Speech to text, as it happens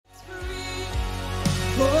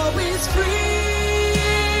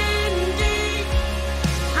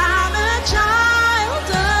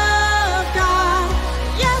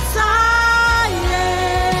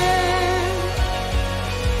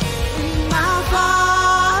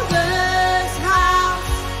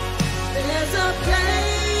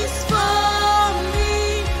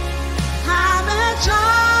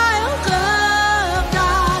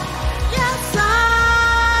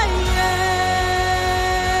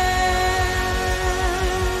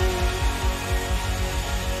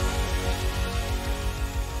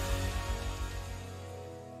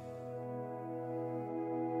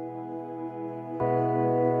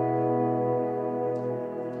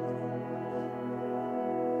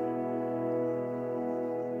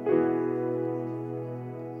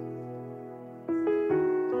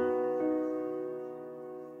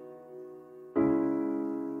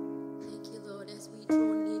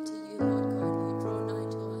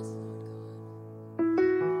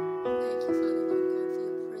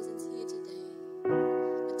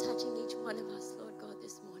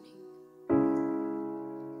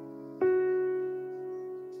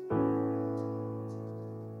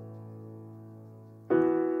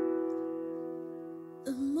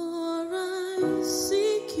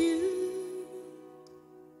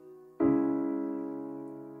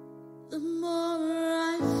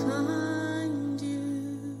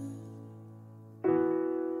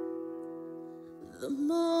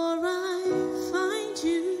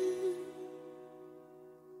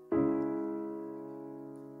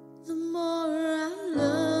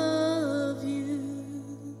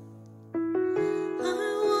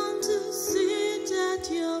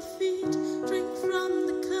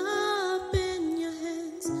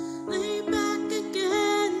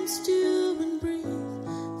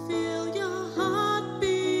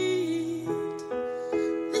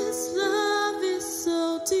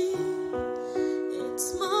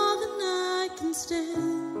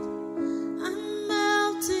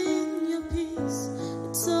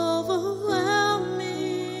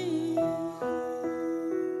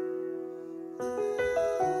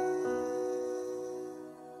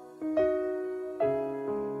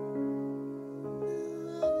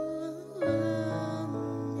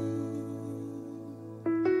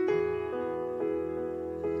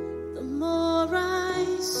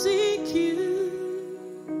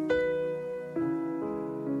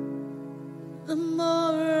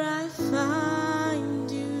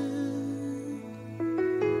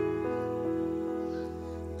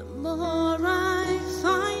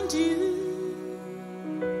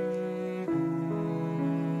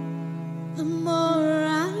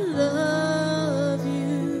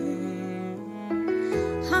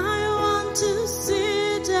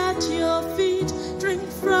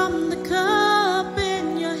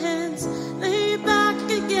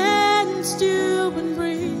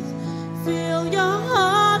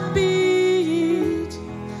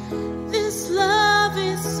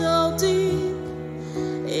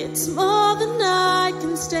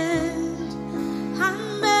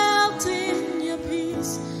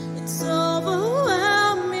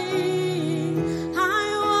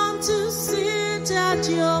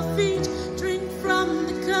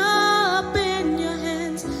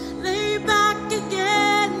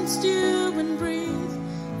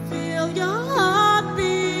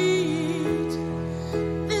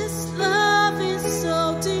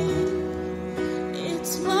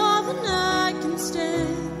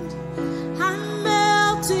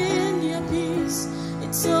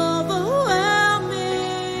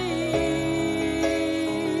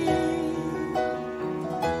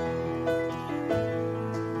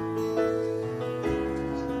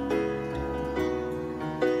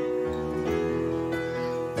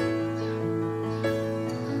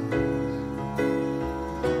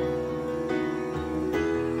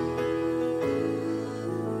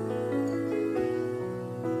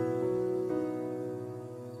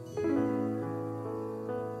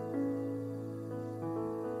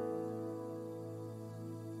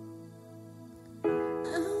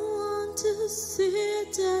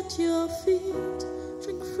sit at your feet,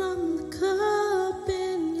 drink from the cup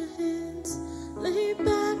in your hands, lay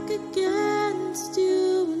back against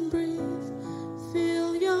you and breathe,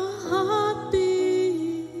 feel your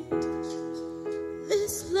heartbeat.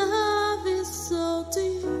 This love is so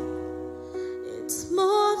deep, it's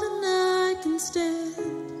more than I can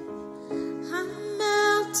stand. I'm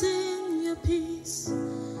melting your peace,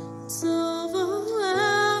 it's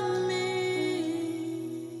overwhelming.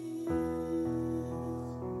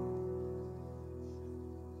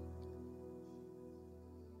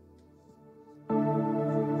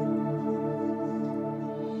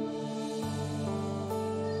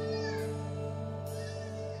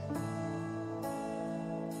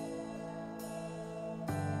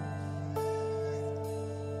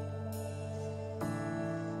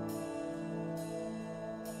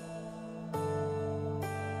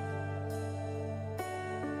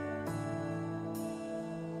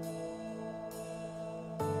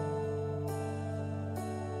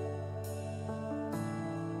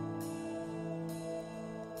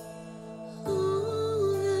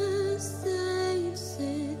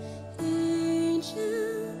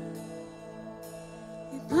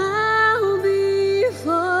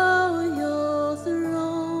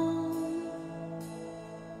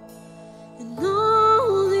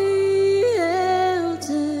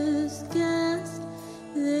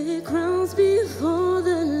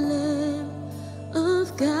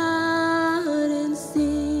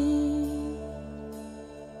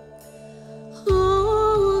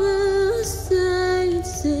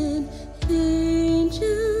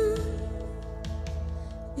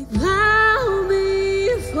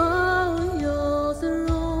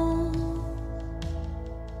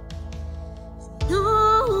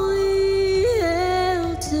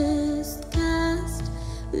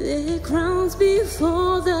 their crowns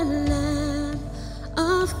before the Lamb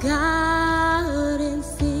of God and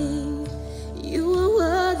sing, you are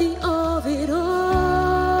worthy of it all.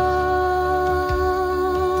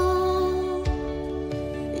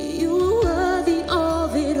 You are worthy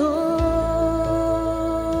of it all.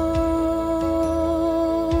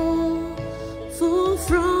 For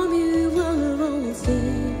from you are all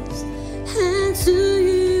things, and to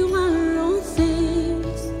you are all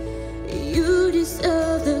things. You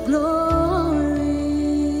deserve the glory.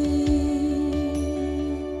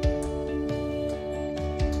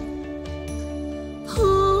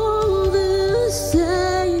 All the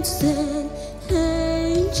saints and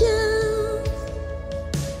angels,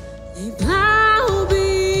 they bow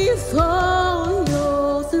before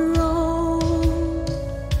your throne,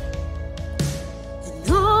 and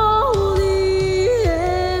all the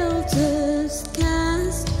elders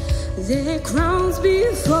cast their crowns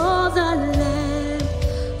before the Lamb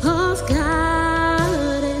of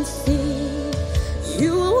God and sing,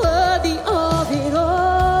 you are worthy of it all.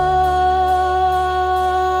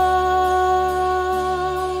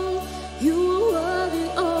 You are worthy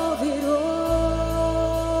of it all.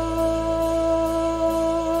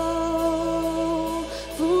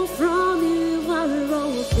 For from you are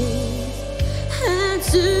all things, and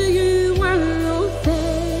to you are all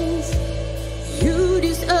things. You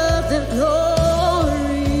deserve the glory.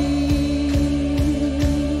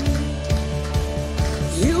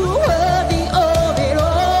 You are worthy of it all.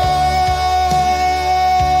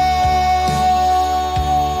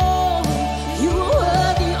 You are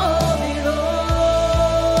worthy of it all.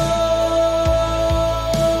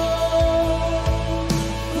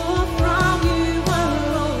 For from you are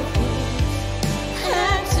all things,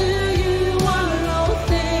 and to you are all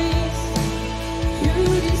things. You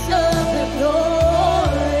deserve the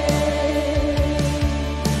glory.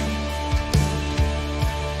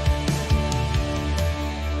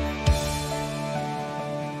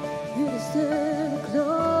 You deserve the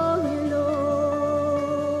glory,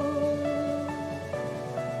 Lord.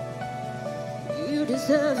 You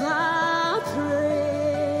deserve our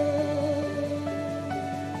praise.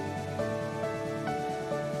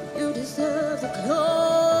 You deserve the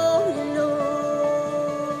glory, Lord.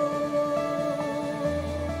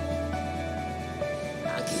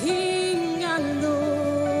 Our King, our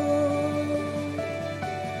Lord.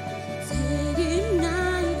 Day and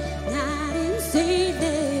night, night and day,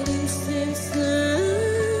 that is inside.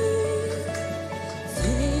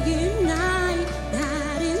 Day and night,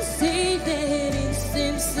 night and day, that is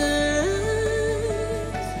inside.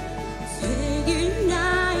 Day and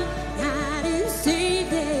night, night and day,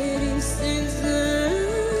 that is inside.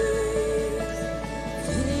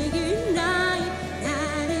 Day and night,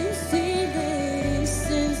 night and day, that is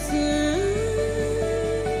inside.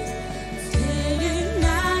 Day and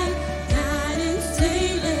night, night and day,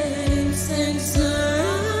 that is inside.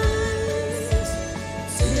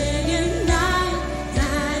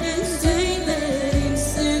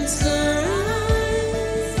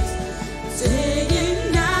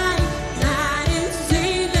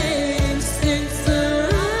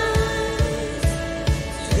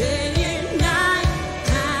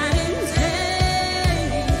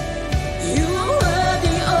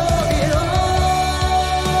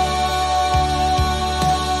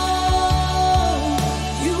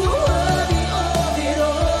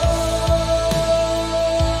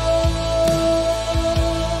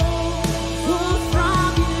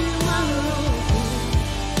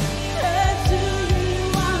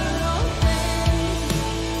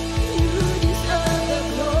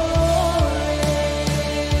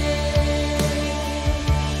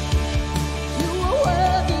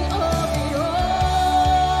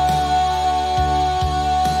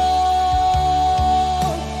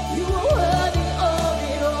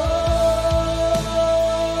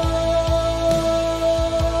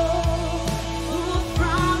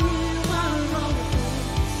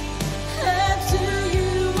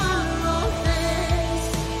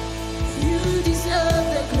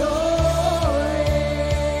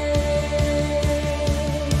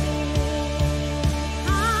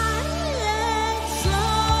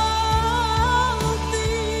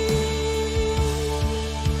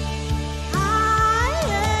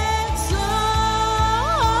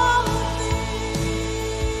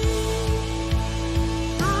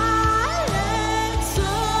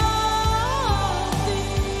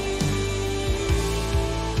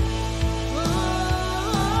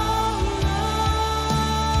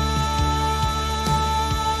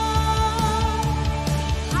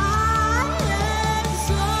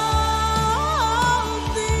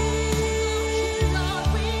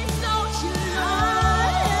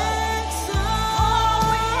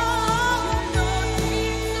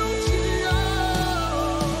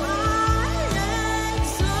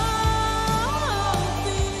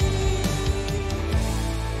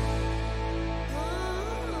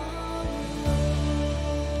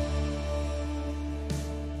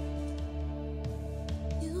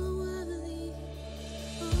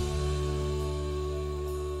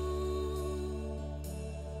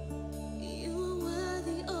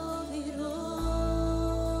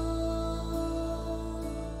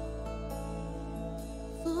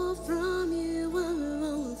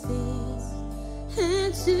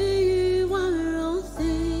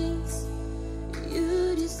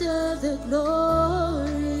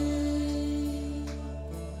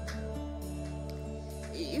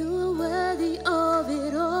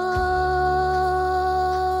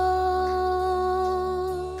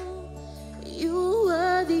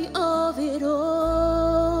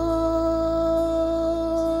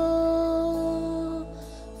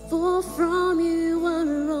 For from you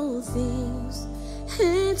are all things,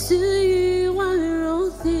 and to you are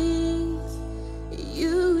all things.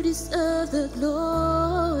 You deserve the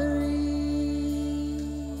glory.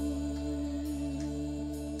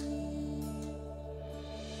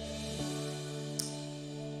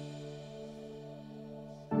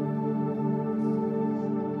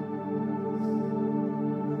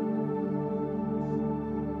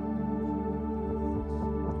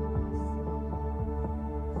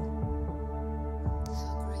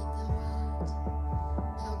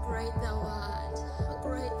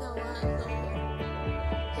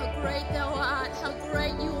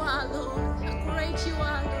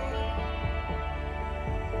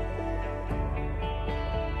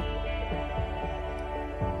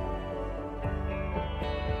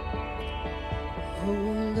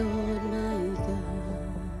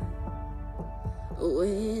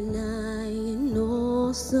 When I in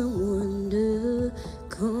awesome wonder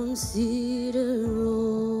consider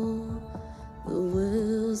all the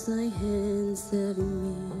worlds thy hands have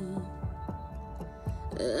made,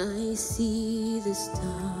 I see the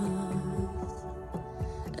stars,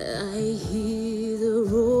 I hear the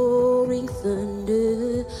roaring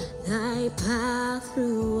thunder, thy path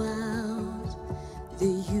throughout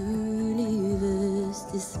the universe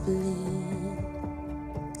displayed.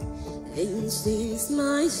 Then sings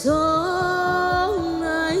my soul,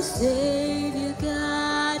 my Savior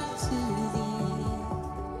God, to thee.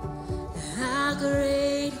 How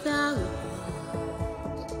great thou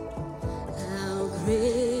art, how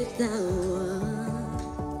great thou art.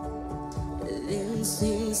 Then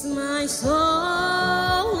sings my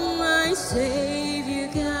soul, my Savior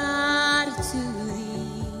God, to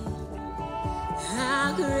thee.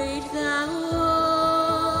 How great thou art.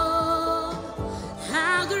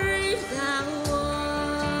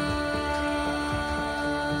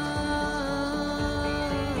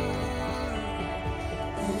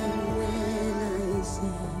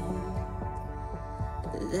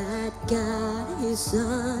 That God his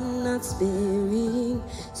son not sparing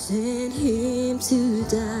sent him to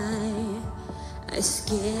die, I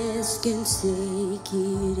scarce can take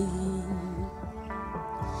it in.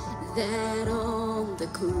 That on the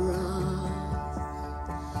cross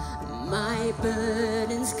my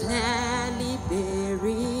burdens gladly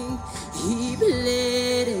bearing, he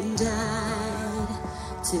bled and died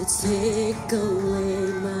to take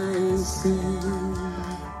away my sin.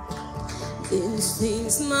 Then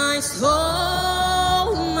sings my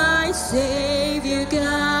soul, my Savior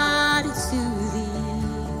God, to thee.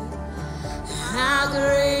 How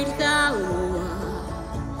great thou art,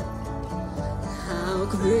 how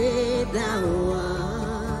great thou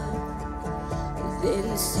art.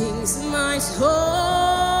 Then sings my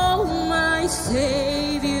soul, my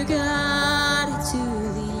Savior God, to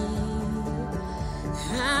thee.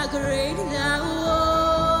 How great thou art.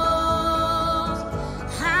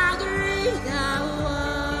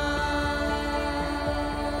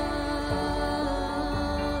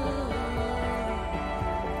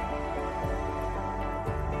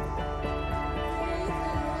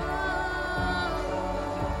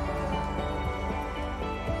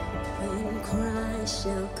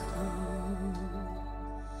 Shall come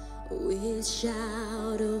with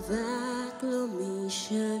shout of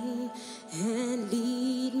acclamation and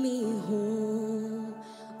lead me home.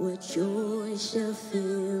 What joy shall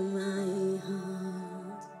fill my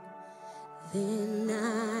heart? Then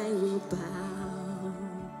I will bow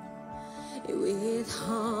with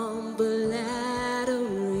humble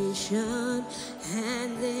adoration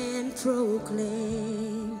and then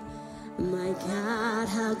proclaim, my God,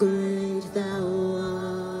 how great thou art.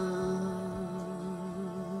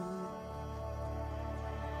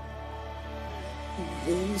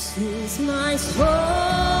 Then sings my soul,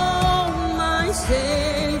 my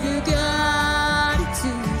Savior God,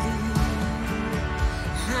 to thee.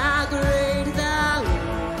 How great thou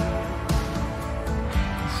art,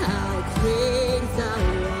 how great thou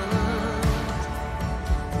art.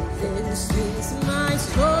 Then sings my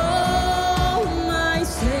soul, my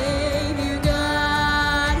Savior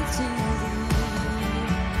God, to thee.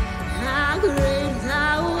 How great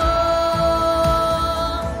thou art.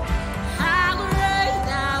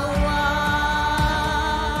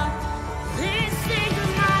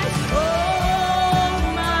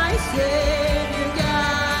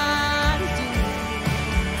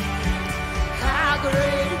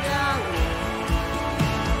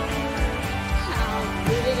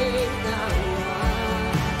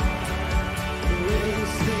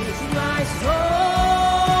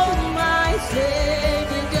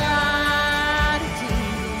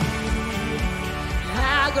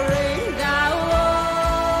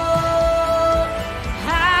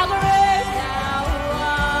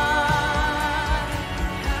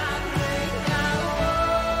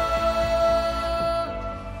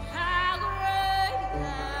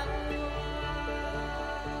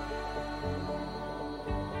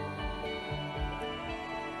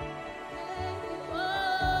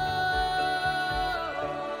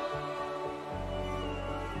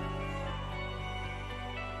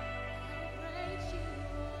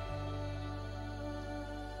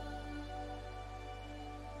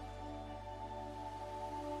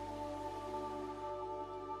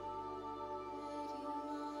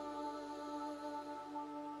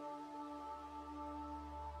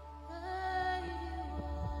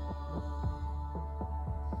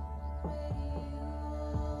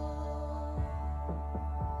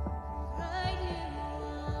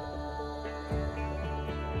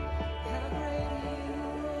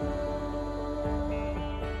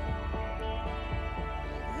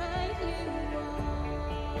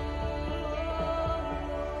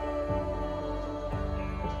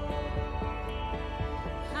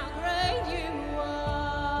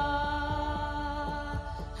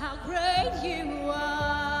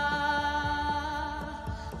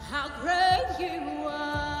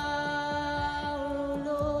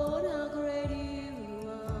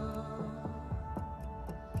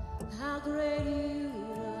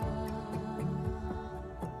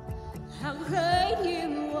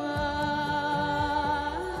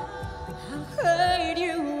 great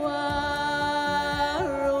you are,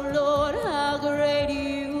 oh Lord, how great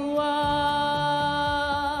you are,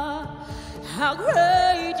 how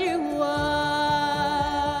great you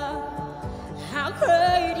are, how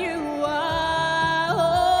great you are.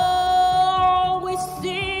 Oh, we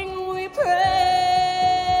sing, we praise,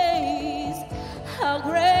 how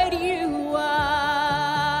great you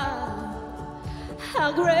are,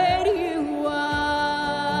 how great you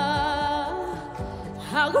are,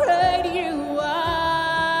 how great you are.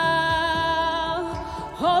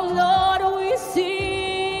 Oh Lord, we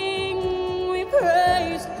sing, we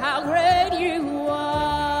praise, how great you are.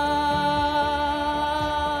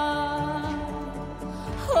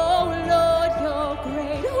 Oh Lord, you're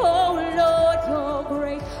great. Oh Lord, you're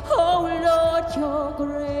great. Oh Lord, you're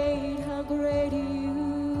great. How great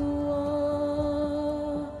you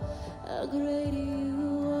are. How great you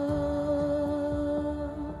are.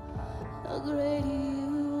 How great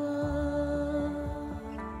you are.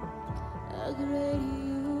 How great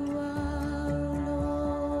you are,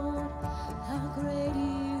 Lord. How great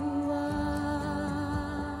you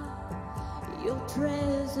are. Your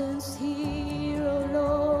presence here, oh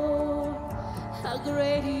Lord. How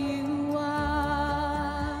great you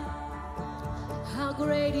are. How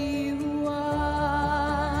great you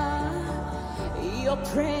are. Your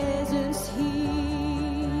presence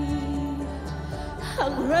here. How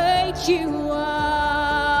great you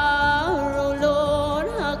are, oh Lord.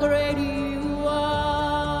 How great you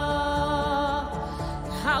are.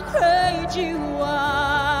 How great you are.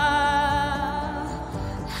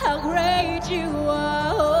 How great you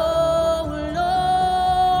are, oh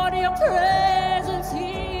Lord. Your presence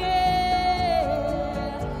here.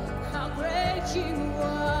 How great you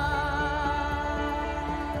are.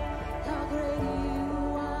 How great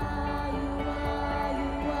you are. You are, you are,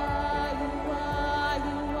 you are, you are,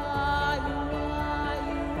 you are, you are,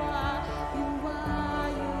 you are, you are,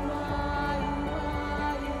 you are,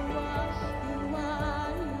 you are, you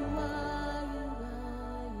are, you are.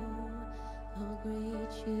 How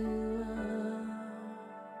great you are.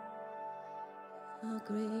 How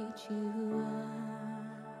great you are.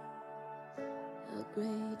 How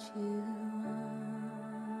great you are.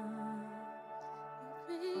 How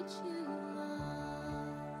great you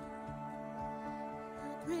are.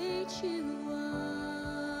 How great you are.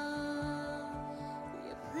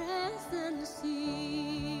 Your presence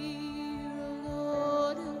here, oh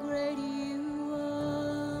Lord. How great you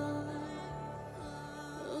are.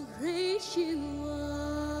 How great you are.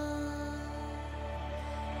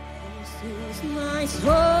 This is my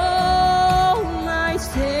soul, my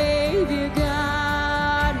Savior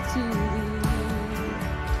God, to thee.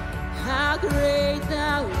 How great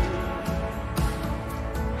thou art,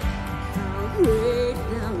 how great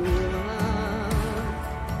thou art.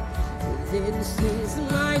 This is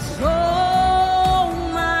my soul,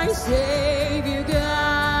 my Savior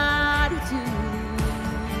God, to thee.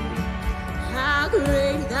 How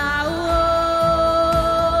great thou art,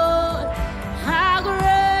 how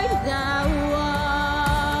great thou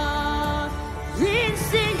art. This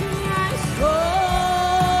is my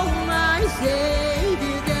soul, my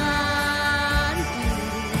Savior God, to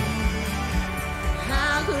thee.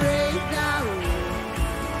 How great thou art,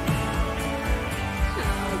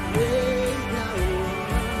 how great thou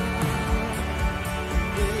art.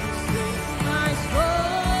 This is my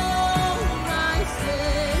soul, my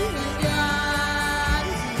Savior God,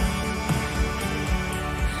 to thee.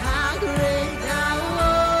 How great thou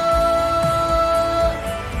art,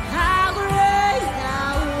 how great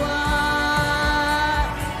thou art,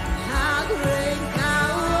 how great thou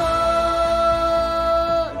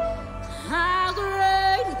art, how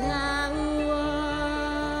great thou art.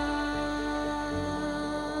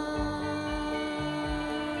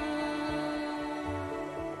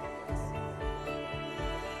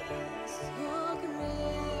 So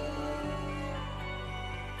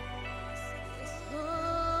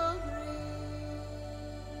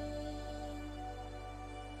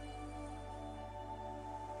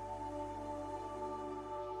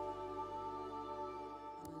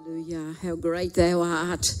Hallelujah. How great thou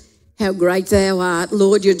art. How great thou art.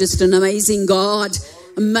 Lord, you're just an amazing God.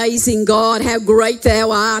 Amazing God, how great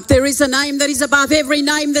thou art. There is a name that is above every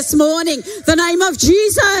name this morning. The name of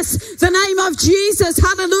Jesus. The name of Jesus.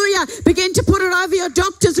 Hallelujah. Begin to put it over your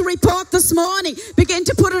doctor's report this morning. Begin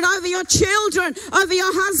to put it over your children, over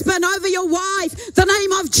your husband, over your wife. The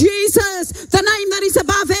name of Jesus. The name that is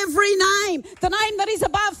above every name. The name that is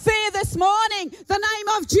above fear this morning. The name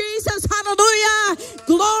of Jesus. Hallelujah.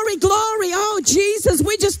 Glory, glory. Oh, Jesus,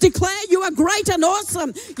 we just declare you are great and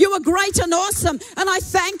awesome. You are great and awesome. And I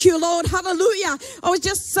thank you, Lord. Hallelujah. I was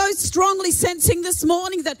just so strongly sensing this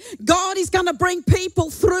morning that God is going to bring people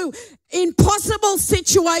through impossible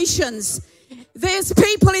situations. There's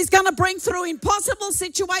people he's going to bring through impossible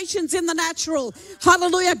situations in the natural.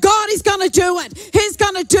 Hallelujah. God is going to do it. He's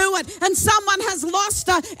going to do it. And someone has lost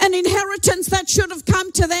an inheritance that should have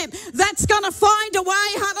come to them. That's going to find a way.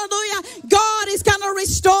 Hallelujah. God is going to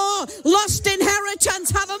restore lost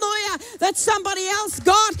inheritance. Hallelujah. That somebody else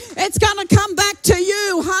got. It's going to come back to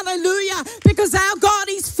you. Hallelujah. Because our God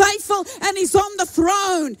is faithful and he's on the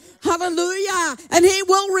throne. Hallelujah. And he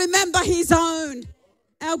will remember his own.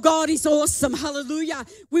 Our God is awesome. Hallelujah.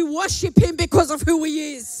 We worship him because of who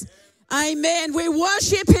he is. Amen. We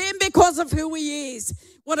worship him because of who he is.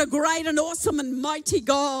 What a great and awesome and mighty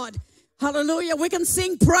God. Hallelujah. We can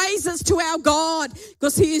sing praises to our God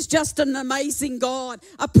because he is just an amazing God.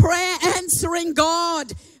 A prayer answering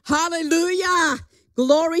God. Hallelujah.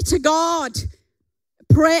 Glory to God.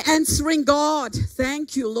 Prayer answering God.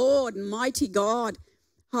 Thank you, Lord. Mighty God.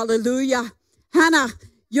 Hallelujah. Hannah,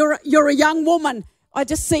 you're a young woman. I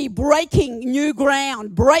just see breaking new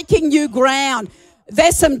ground.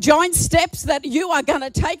 There's some giant steps that you are going to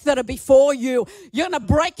take that are before you. You're going to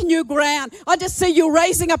break new ground. I just see you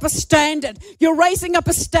raising up a standard. You're raising up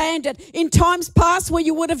a standard. In times past where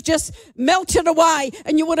you would have just melted away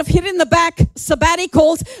and you would have hit in the back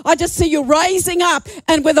sabbaticals, I just see you raising up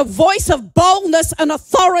and with a voice of boldness and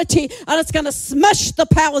authority, and it's going to smash the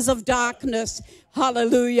powers of darkness.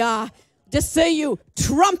 Hallelujah. To see you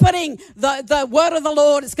trumpeting the word of the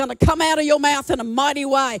Lord is going to come out of your mouth in a mighty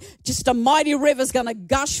way. Just a mighty river is going to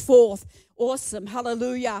gush forth. Awesome.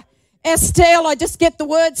 Hallelujah. Estelle, I just get the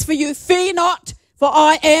words for you. Fear not, for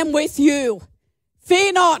I am with you.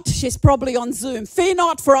 Fear not. She's probably on Zoom. Fear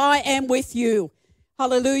not, for I am with you.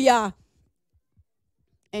 Hallelujah.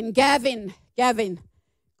 And Gavin.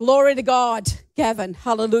 Glory to God. Gavin.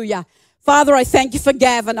 Hallelujah. Father, I thank you for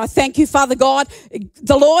Gavin. I thank you, Father God.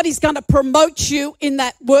 The Lord is going to promote you in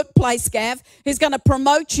that workplace, Gav. He's going to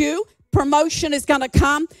promote you. Promotion is going to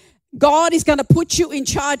come. God is going to put you in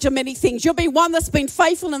charge of many things. You'll be one that's been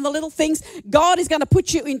faithful in the little things. God is going to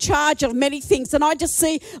put you in charge of many things. And I just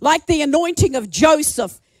see like the anointing of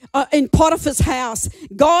Joseph in Potiphar's house.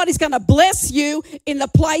 God is going to bless you in the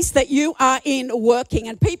place that you are in working.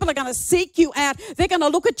 And people are going to seek you out. They're going to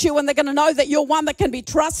look at you and they're going to know that you're one that can be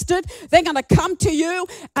trusted. They're going to come to you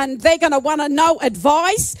and they're going to want to know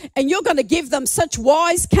advice. And you're going to give them such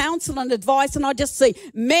wise counsel and advice. And I just see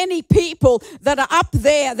many people that are up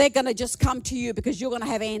there, they're going to just come to you because you're going to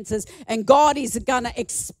have answers. And God is going to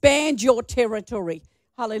expand your territory.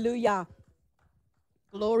 Hallelujah.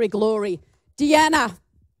 Glory, glory. Deanna,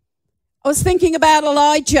 I was thinking about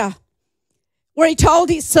Elijah, where he told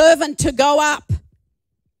his servant to go up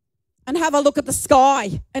and have a look at the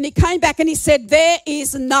sky. And he came back and he said, there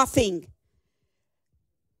is nothing.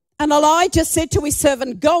 And Elijah said to his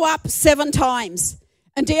servant, go up 7 times.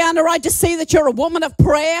 And Deanna, I just see that you're a woman of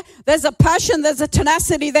prayer. There's a passion, there's a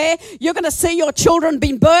tenacity there. You're going to see your children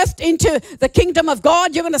being birthed into the kingdom of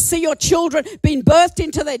God. You're going to see your children being birthed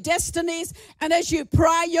into their destinies. And as you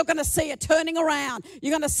pray, you're going to see it turning around.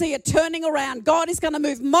 You're going to see it turning around. God is going to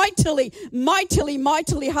move mightily, mightily,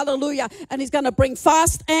 mightily, hallelujah. And he's going to bring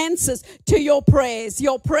fast answers to your prayers.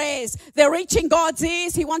 Your prayers, they're reaching God's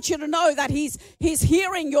ears. He wants you to know that he's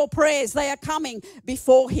hearing your prayers. They are coming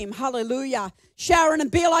before him. Hallelujah. Sharon and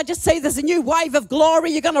Bill, I just see there's a new wave of glory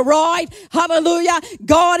you're going to ride. Hallelujah.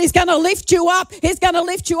 God is going to lift you up. He's going to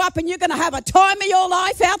lift you up and you're going to have a time of your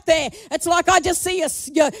life out there. It's like I just see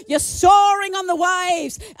you're soaring on the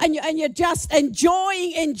waves and you're just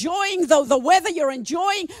enjoying the weather. You're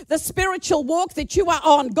enjoying the spiritual walk that you are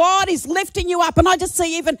on. God is lifting you up. And I just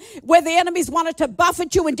see even where the enemies wanted to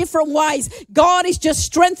buffet you in different ways, God is just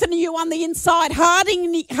strengthening you on the inside,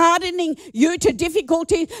 hardening you to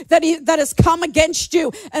difficulty that has come against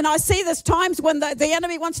you. And I see there's times when the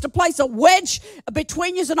enemy wants to place a wedge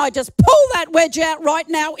between you, and I just pull that wedge out right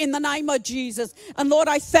now in the name of Jesus. And Lord,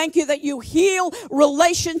 I thank you that you heal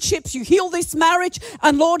relationships, you heal this marriage,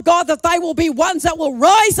 and Lord God, that they will be ones that will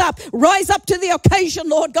rise up to the occasion,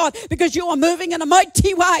 Lord God, because you are moving in a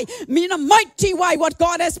mighty way, what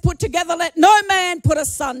God has put together, let no man put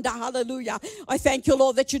asunder. Hallelujah. I thank you,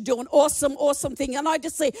 Lord, that you're doing awesome thing. And I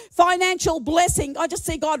just see financial blessing. I just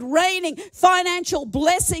see God raining financial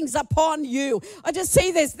blessings upon you. I just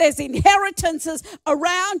see there's inheritances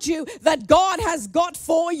around you that God has got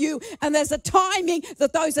for you, and there's a timing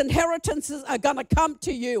that those inheritances are going to come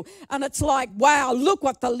to you. And it's like, wow, look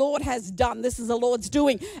what the Lord has done. This is the Lord's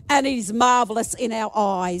doing, and it is marvelous in our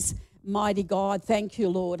eyes. Mighty God, thank you,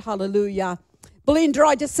 Lord. Hallelujah. Belinda,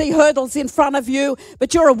 I just see hurdles in front of you,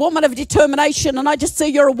 but you're a woman of determination, and I just see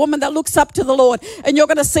you're a woman that looks up to the Lord, and you're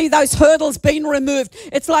going to see those hurdles being removed.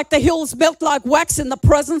 It's like the hills melt like wax in the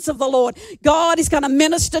presence of the Lord. God is going to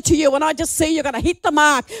minister to you, and I just see you're going to hit the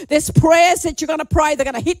mark. There's prayers that you're going to pray. They're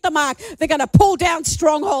going to hit the mark. They're going to pull down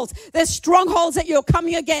strongholds. There's strongholds that you're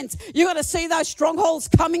coming against. You're going to see those strongholds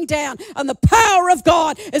coming down, and the power of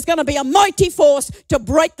God is going to be a mighty force to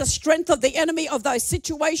break the strength of the enemy of those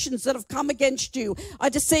situations that have come against you. I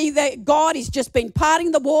just see that God has just been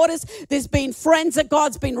parting the waters. There's been friends that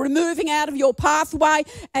God's been removing out of your pathway,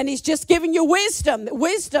 and he's just giving you wisdom,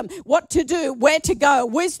 what to do, where to go,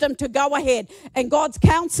 wisdom to go ahead. And God's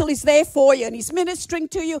counsel is there for you, and he's ministering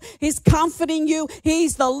to you. He's comforting you.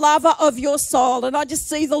 He's the lover of your soul. And I just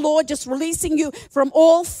see the Lord just releasing you from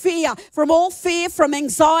all fear, from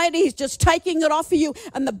anxiety. He's just taking it off of you,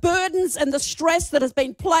 and the burdens and the stress that has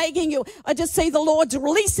been plaguing you. I just see the Lord's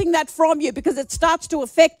releasing that from you, because it starts to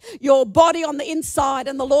affect your body on the inside,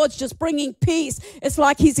 and the Lord's just bringing peace. It's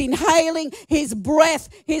like he's inhaling his breath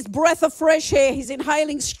of fresh air. He's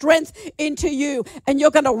inhaling strength into you, and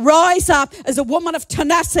you're going to rise up as a woman of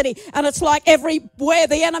tenacity. And it's like everywhere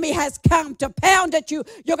the enemy has come to pound at you,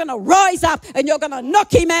 you're going to rise up and you're going to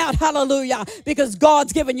knock him out. Hallelujah. Because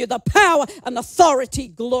God's given you the power and authority.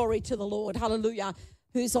 Glory to the Lord. Hallelujah.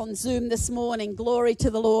 Who's on Zoom this morning? Glory to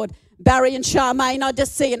the Lord. Barry and Charmaine, I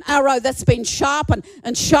just see an arrow that's been sharpened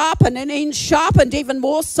and sharpened and sharpened even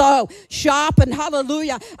more so. Sharpened,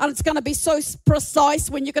 hallelujah. And it's going to be so precise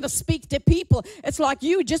when you're going to speak to people. It's like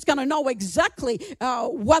you're just going to know exactly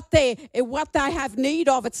what they have need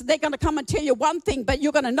of. They're going to come and tell you one thing, but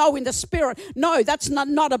you're going to know in the spirit, no, that's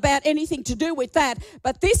not about anything to do with that.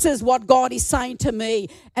 But this is what God is saying to me.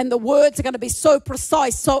 And the words are going to be so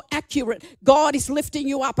precise, so accurate. God is lifting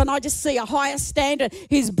you up. And I just see a higher standard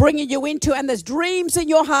He's bringing you into, and there's dreams in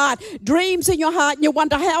your heart, and you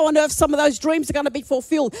wonder how on earth some of those dreams are going to be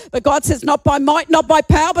fulfilled. But God says, not by might, not by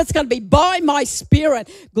power, but it's going to be by my spirit.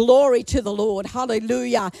 Glory to the Lord.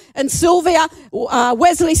 Hallelujah. And Sylvia,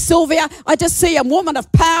 Sylvia, I just see a woman of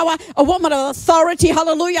power, a woman of authority.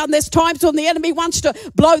 Hallelujah. And there's times when the enemy wants to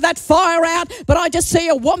blow that fire out, but I just see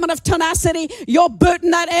a woman of tenacity. You're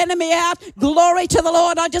booting that enemy out. Glory to the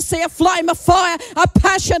Lord. I just see a flame of fire, a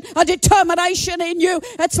passion, a determination in you.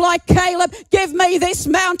 It's like, Caleb, give me this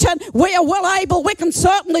mountain. We are well able. We can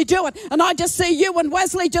certainly do it. And I just see you and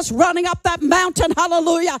Wesley just running up that mountain.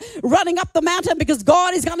 Hallelujah. Running up the mountain, because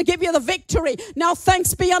God is going to give you the victory. Now,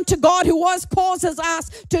 thanks be unto God who always causes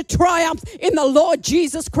us to triumph in the Lord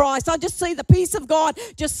Jesus Christ. I just see the peace of God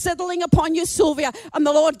just settling upon you, Sylvia, and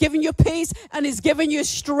the Lord giving you peace and is giving you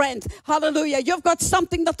strength. Hallelujah. You've got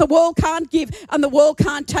something that the world can't give, and the world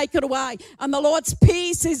can't take it away. And the Lord's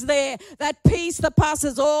peace is there. That peace that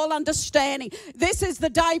passes all understanding. This is the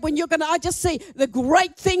day when you're going to, I just see the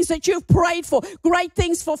great things that you've prayed for, great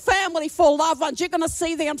things for family, for loved ones. You're going to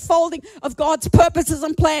see the unfolding of God's purposes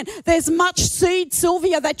and plan. There's much seed,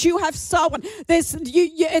 Sylvia, that you have sown.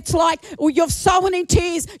 It's like you've sown in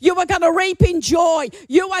tears. You are going to reap in joy.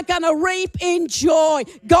 You are going to reap in joy.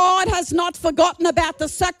 God has not forgotten about the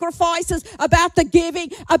sacrifices, about the giving,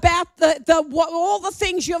 about all the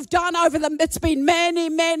things you've done over them. It's been many,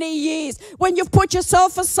 many years. When you've put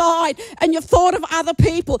yourself aside and you've thought of other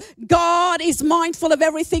people, God is mindful of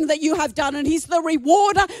everything that you have done, and He's the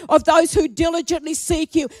rewarder of those who diligently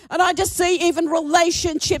seek you. And I just see even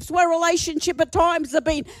relationships where relationship at times have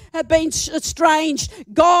been estranged.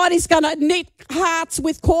 God is going to knit hearts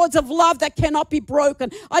with cords of love that cannot be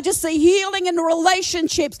broken. I just see healing in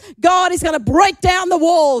relationships. God is going to breaking down the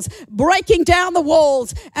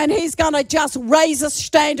walls, and He's going to just raise a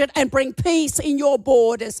standard and bring peace in your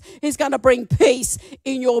borders. He's going to bring peace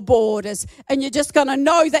in your borders, and you're just going to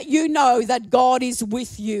know that God is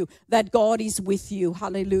with you, that God is with you.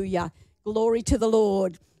 Hallelujah. Glory to the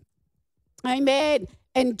Lord. Amen.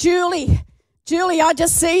 And Julie, I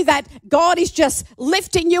just see that God is just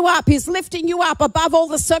lifting you up. He's lifting you up above all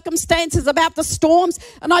the circumstances, about the storms.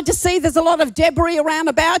 And I just see there's a lot of debris around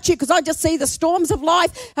about you, because I just see the storms of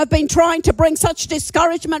life have been trying to bring such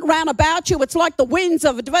discouragement round about you. It's like the winds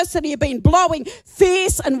of adversity have been blowing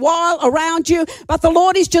fierce and wild around you. But the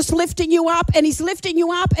Lord is just lifting you up, and He's lifting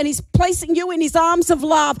you up, and He's placing you in His arms of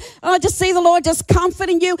love. And I just see the Lord just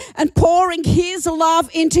comforting you and pouring His love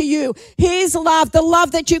into you. His love, the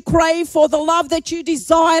love that you crave for, the love love that you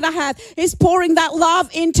desire to have. He's pouring that love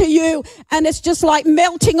into you, and it's just like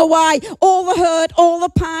melting away all the hurt, all the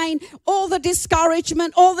pain, all the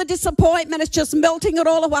discouragement, all the disappointment. It's just melting it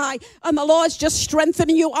all away, and the Lord's just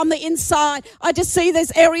strengthening you on the inside. I just see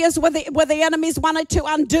there's areas where the enemies wanted to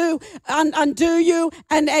undo you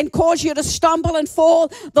and cause you to stumble and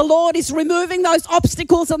fall. The Lord is removing those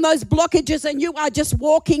obstacles and those blockages, and you are just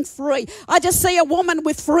walking free. I just see a woman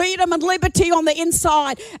with freedom and liberty on the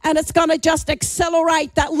inside, and it's going to just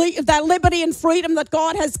accelerate that liberty and freedom that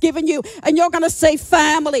God has given you. And you're going to see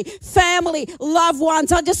family, loved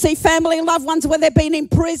ones. I just see family and loved ones where they've been in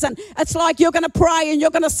prison. It's like you're going to pray and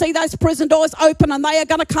you're going to see those prison doors open, and they are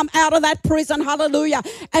going to come out of that prison. Hallelujah.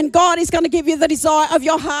 And God is going to give you the desire of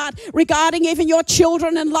your heart regarding even your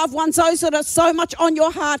children and loved ones, those that are so much on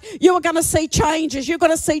your heart. You are going to see changes. You're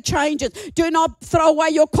going to see changes. Do not throw away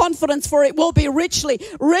your confidence, for it will be richly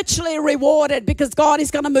rewarded, because God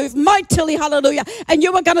is going to move mightily. Hallelujah. And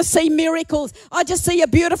you are going to see miracles. I just see a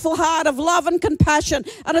beautiful heart of love and compassion.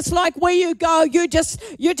 And it's like where you go, you just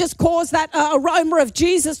cause that aroma of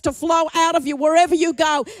Jesus to flow out of you wherever you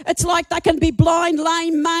go. It's like they can be blind,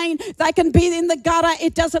 lame, maimed. They can be in the gutter.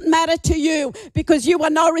 It doesn't matter to you, because you are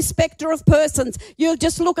no respecter of persons. You'll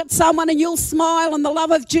just look at someone and you'll smile, and the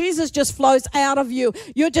love of Jesus just flows out of you.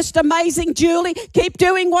 You're just amazing, Julie. Keep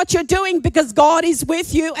doing what you're doing, because God is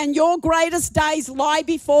with you, and your greatest days lie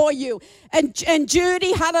before you. And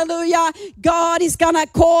Judy, hallelujah, God is going to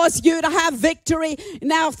cause you to have victory.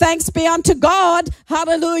 Now, thanks be unto God,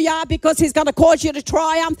 hallelujah, because he's going to cause you to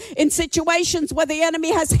triumph in situations where the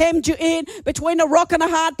enemy has hemmed you in between a rock and a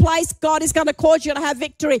hard place. God is going to cause you to have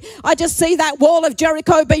victory. I just see that wall of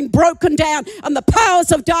Jericho being broken down and the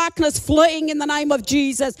powers of darkness fleeing in the name of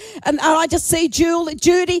Jesus. And I just see,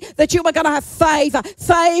 Judy, that you are going to have favor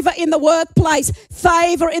in the workplace,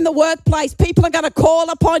 People are going to call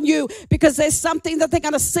upon you, because there's something that they're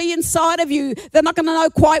going to see inside of you. They're not going to know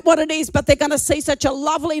quite what it is, but they're going to see such a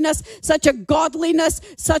loveliness, such a godliness,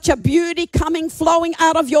 such a beauty flowing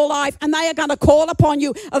out of your life, and they are going to call upon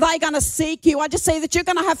you. Are they going to seek you? I just see that you're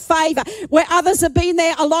going to have favor where others have been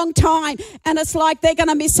there a long time, and it's like they're going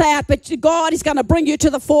to miss out, but God is going to bring you to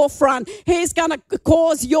the forefront. He's going to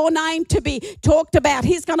cause your name to be talked about.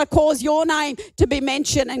 He's going to cause your name to be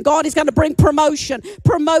mentioned, and God is going to bring promotion,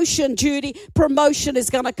 Judy. Promotion is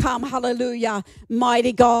going to come. Hallelujah.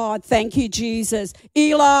 Mighty God. Thank you, Jesus.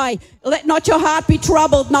 Eli, let not your heart be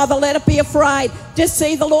troubled, neither let it be afraid. Just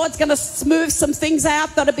see the Lord's going to smooth some things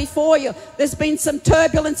out that are before you. There's been some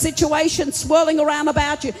turbulent situations swirling around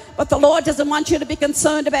about you, but the Lord doesn't want you to be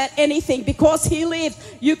concerned about anything. Because he lives,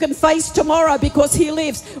 you can face tomorrow. Because he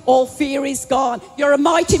lives, all fear is gone. You're a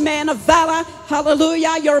mighty man of valor.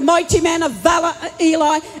 Hallelujah. You're a mighty man of valor,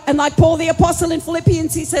 Eli. And like Paul the Apostle in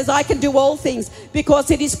Philippians, he says, I can do all things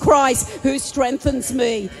because it is Christ who strengthens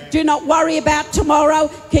me. Do not worry about tomorrow.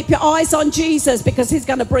 Keep your eyes on Jesus, because he's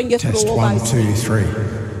going to bring you through all those. Test 1, 2, 3.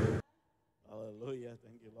 Hallelujah.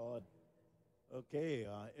 Thank you, Lord. Okay,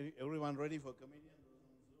 everyone ready for communion?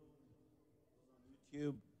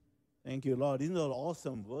 YouTube. Thank you, Lord. Isn't that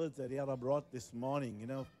awesome words that Yara brought this morning,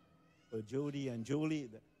 for Judy and Julie?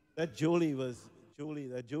 That Julie was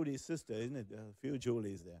Julie's sister, isn't it? A few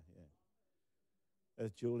Julies there. Yeah.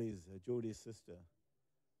 That's Julie's sister.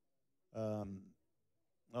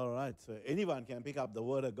 All right, so anyone can pick up the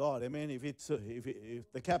word of God. Amen.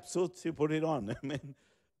 If the cap suits, you put it on. Amen.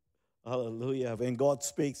 Hallelujah. When God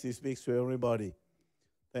speaks, he speaks to everybody.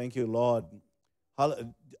 Thank you, Lord.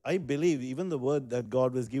 I believe even the word that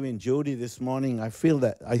God was giving Jody this morning, I feel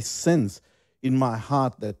that, I sense in my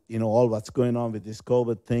heart that, all what's going on with this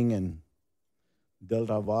COVID thing and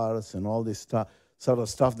Delta virus and all this sort of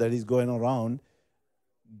stuff that is going around,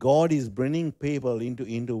 God is bringing people into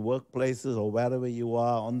workplaces or wherever you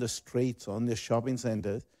are, on the streets, on the shopping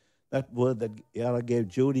centers. That word that Yara gave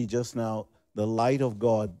Judy just now, the light of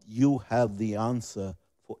God, you have the answer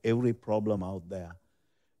for every problem out there.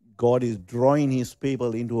 God is drawing his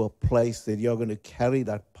people into a place that you're going to carry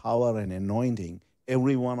that power and anointing.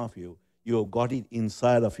 Every one of you. You have got it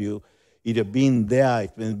inside of you. It has been there.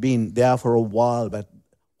 It's been there for a while. But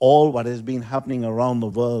all what has been happening around the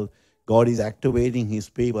world, God is activating his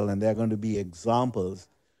people, and they're going to be examples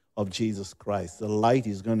of Jesus Christ. The light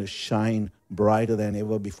is going to shine brighter than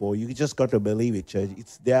ever before. You just got to believe it, church.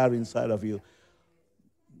 It's there inside of you.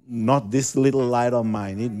 Not this little light of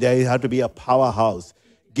mine. There has to be a powerhouse.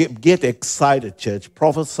 Get excited, church.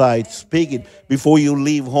 Prophesy, speak it before you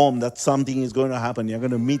leave home that something is going to happen. You're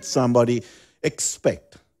going to meet somebody.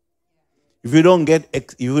 Expect. If you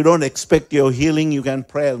don't expect your healing, you can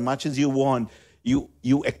pray as much as you want. You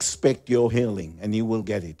expect your healing, and you will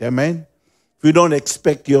get it. Amen? If you don't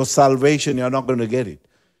expect your salvation, you're not going to get it.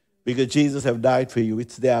 Because Jesus have died for you.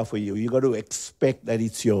 It's there for you. You got to expect that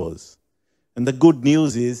it's yours. And the good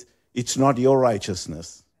news is, it's not your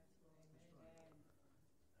righteousness.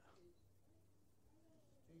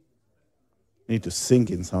 Need to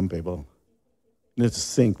sink in some people. Need to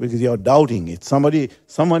sink because you're doubting it.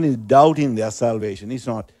 Someone is doubting their salvation. It's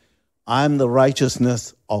not. I'm the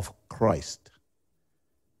righteousness of Christ.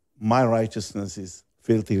 My righteousness is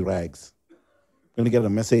filthy rags. We're going to get a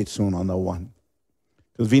message soon on that one.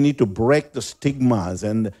 Because we need to break the stigmas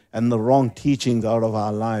and the wrong teachings out of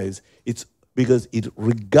our lives. It's because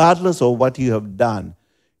regardless of what you have done,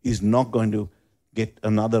 is not going to get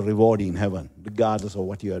another reward in heaven, regardless of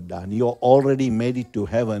what you have done. You're already made it to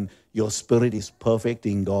heaven. Your spirit is perfect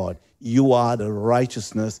in God. You are the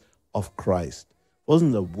righteousness of Christ.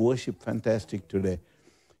 Wasn't the worship fantastic today?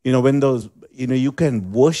 You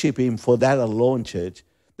can worship Him for that alone, church,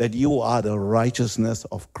 that you are the righteousness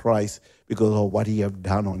of Christ because of what He have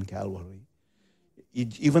done on Calvary.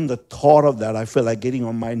 Even the thought of that, I feel like getting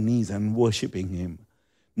on my knees and worshiping Him.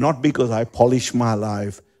 Not because I polish my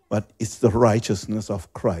life, but it's the righteousness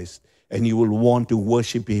of Christ. And you will want to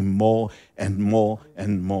worship Him more and more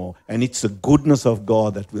and more. And it's the goodness of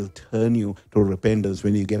God that will turn you to repentance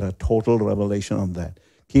when you get a total revelation of that.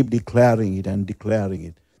 Keep declaring it and declaring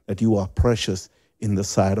it, that you are precious in the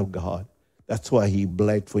sight of God. That's why He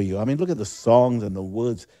bled for you. I mean, look at the songs and the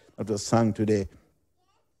words that were sung today.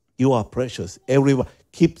 You are precious. Everyone,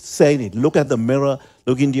 keep saying it. Look at the mirror.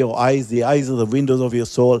 Look into your eyes. The eyes are the windows of your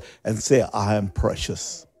soul. And say, I am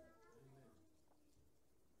precious.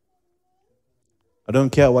 I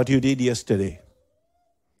don't care what you did yesterday.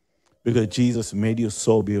 Because Jesus made you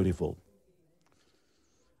so beautiful.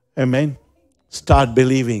 Amen. Start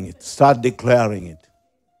believing it. Start declaring it.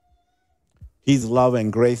 His love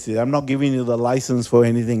and grace. I'm not giving you the license for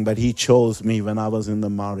anything, but He chose me when I was in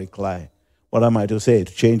the miry clay. What am I to say?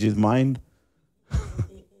 To change His mind?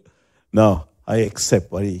 No, I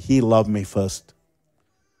accept what He loved me first.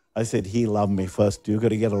 I said He loved me first. You've got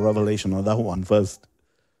to get a revelation on that one first.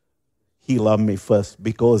 He loved me first.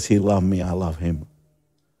 Because He loved me, I love Him.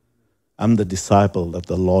 I'm the disciple that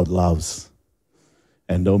the Lord loves.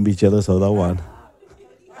 And don't be jealous of that one.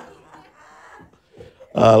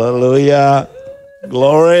 Hallelujah.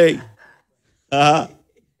 Glory. Hallelujah.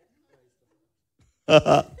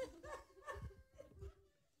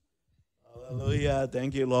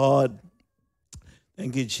 Thank you, Lord.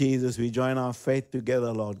 Thank you, Jesus. We join our faith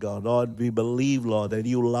together, Lord God. Lord, we believe, Lord, that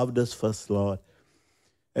you loved us first, Lord.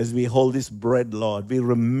 As we hold this bread, Lord, we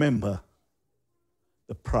remember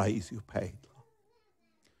the price you paid.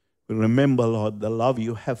 We remember, Lord, the love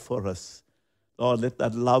you have for us. Lord, let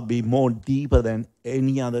that love be more deeper than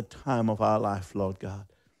any other time of our life, Lord God.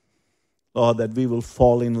 Lord, that we will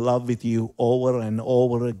fall in love with you over and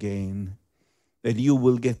over again. That you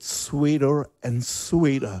will get sweeter and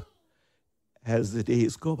sweeter as the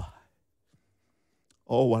days go by.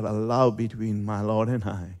 Oh, what a love between my Lord and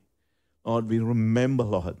I. Lord, we remember,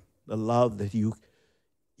 Lord, the love that you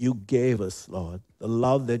gave us, Lord. The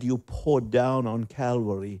love that you poured down on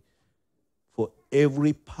Calvary for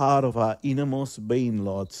every part of our innermost being,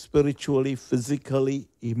 Lord. Spiritually, physically,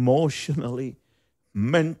 emotionally,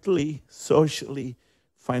 mentally, socially,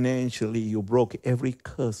 financially. You broke every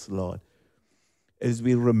curse, Lord. As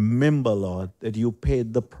we remember, Lord, that you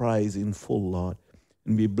paid the price in full, Lord.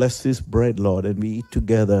 And we bless this bread, Lord, and we eat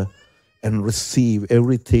together and receive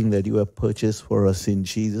everything that you have purchased for us in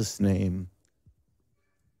Jesus' name.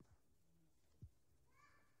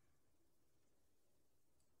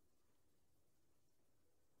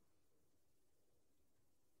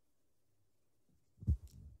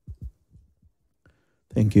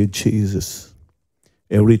 Thank you, Jesus.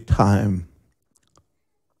 Every time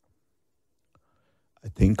I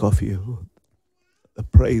think of you, the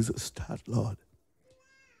praises start, Lord.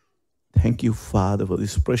 Thank you, Father, for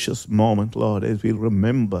this precious moment, Lord, as we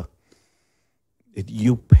remember that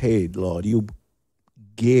you paid, Lord. You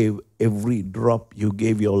gave every drop. You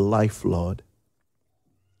gave your life, Lord,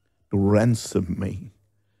 to ransom me,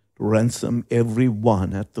 to ransom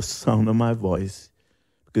everyone at the sound of my voice,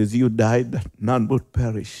 because you died that none would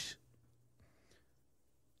perish.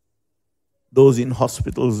 Those in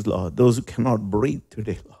hospitals, Lord, those who cannot breathe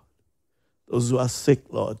today, Lord, those who are sick,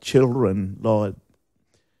 Lord, children, Lord,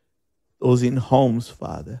 those in homes,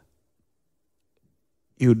 Father,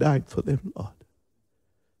 you died for them, Lord.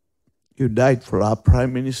 You died for our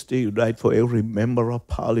Prime Minister. You died for every member of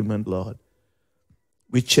Parliament, Lord.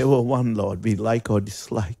 Whichever one, Lord, we like or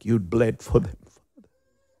dislike, you bled for them, Father.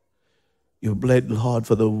 You bled, Lord,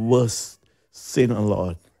 for the worst sinner,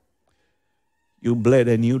 Lord. You bled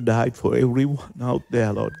and you died for everyone out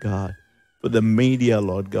there, Lord God, for the media,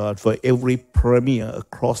 Lord God, for every premier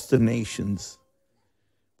across the nations.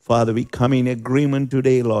 Father, we come in agreement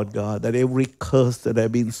today, Lord God, that every curse that has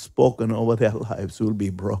been spoken over their lives will be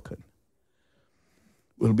broken.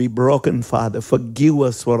 Will be broken, Father. Forgive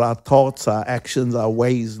us for our thoughts, our actions, our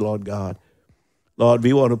ways, Lord God. Lord,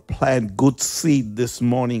 we want to plant good seed this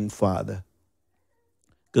morning, Father,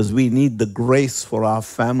 because we need the grace for our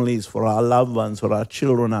families, for our loved ones, for our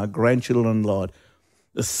children, our grandchildren, Lord.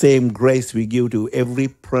 The same grace we give to every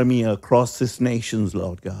premier across this nations,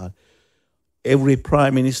 Lord God. Every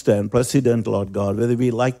prime minister and president, Lord God, whether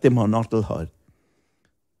we like them or not, Lord.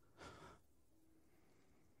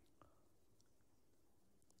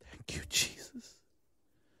 Thank you, Jesus,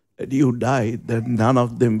 that you died, that none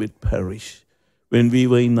of them would perish. When we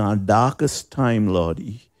were in our darkest time, Lord,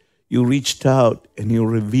 you reached out and you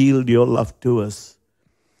revealed your love to us.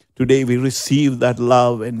 Today we receive that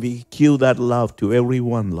love and we give that love to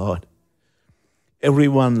everyone, Lord.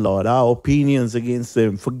 Everyone, Lord, our opinions against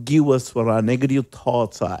them. Forgive us for our negative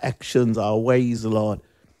thoughts, our actions, our ways, Lord.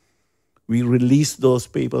 We release those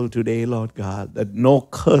people today, Lord God, that no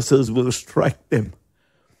curses will strike them.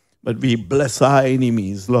 But we bless our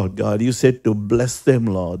enemies, Lord God. You said to bless them,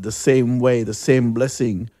 Lord, the same way, the same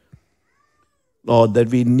blessing, Lord, that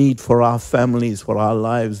we need for our families, for our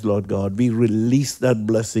lives, Lord God. We release that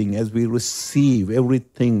blessing as we receive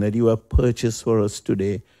everything that you have purchased for us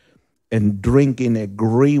today and drink in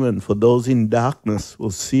agreement for those in darkness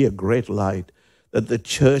will see a great light, that the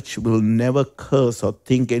church will never curse or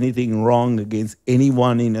think anything wrong against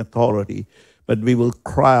anyone in authority, but we will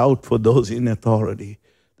cry out for those in authority,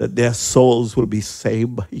 that their souls will be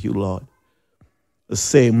saved by you, Lord. The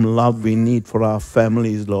same love we need for our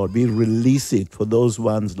families, Lord, we release it for those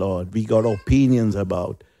ones, Lord, we got opinions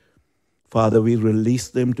about. Father, we release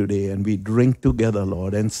them today and we drink together,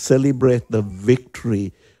 Lord, and celebrate the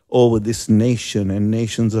victory over this nation and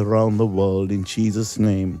nations around the world in Jesus'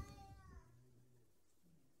 name.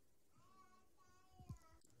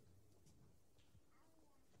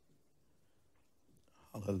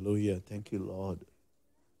 Hallelujah. Thank you, Lord.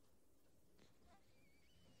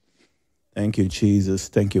 Thank you, Jesus.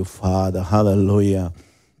 Thank you, Father. Hallelujah.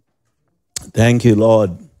 Thank you,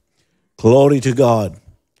 Lord. Glory to God.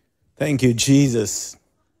 Thank you, Jesus.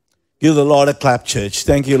 Give the Lord a clap, church.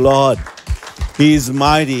 Thank you, Lord. He's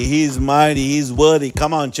mighty. He's mighty. He's worthy.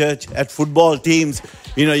 Come on, church. At football teams,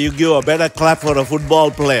 you give a better clap for a football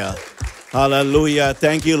player. Hallelujah.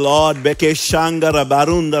 Thank you, Lord. Beke shangara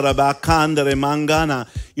barundara bakandare mangana.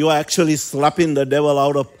 You are actually slapping the devil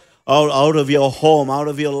out of your home, out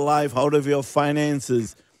of your life, out of your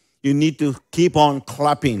finances. You need to keep on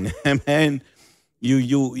clapping. Amen.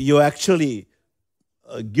 You actually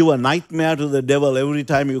give a nightmare to the devil every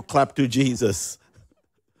time you clap to Jesus.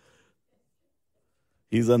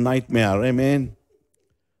 He's a nightmare. Amen.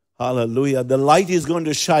 Hallelujah. The light is going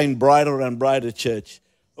to shine brighter and brighter, church.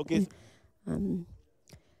 Okay.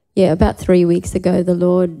 About 3 weeks ago, the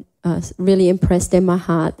Lord really impressed in my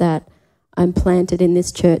heart that I'm planted in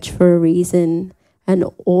this church for a reason, and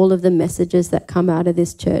all of the messages that come out of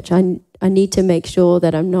this church, I need to make sure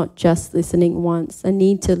that I'm not just listening once. I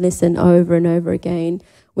need to listen over and over again.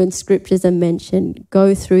 When scriptures are mentioned,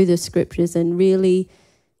 go through the scriptures and really,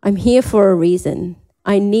 I'm here for a reason.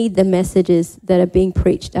 I need the messages that are being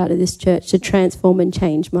preached out of this church to transform and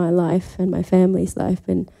change my life and my family's life,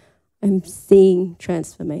 and I'm seeing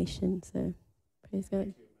transformation. So, praise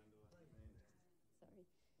God.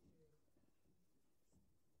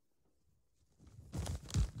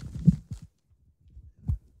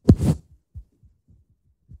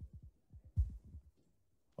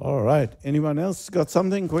 All right. Anyone else got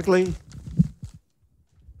something quickly?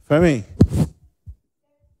 Femi.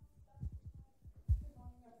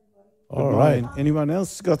 All right. Anyone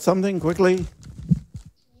else got something quickly?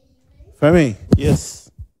 Femi. Yes.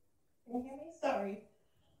 Can you hear me? Sorry.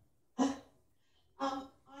 I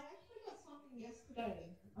actually got something yesterday.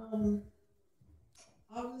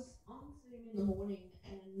 I was on Zoom in the morning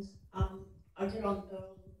and I get on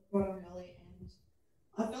early and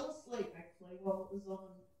I fell asleep actually while it was on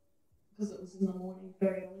because it was in the morning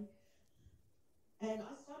very early. And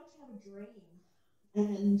I started to have a dream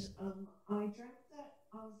and I dreamt that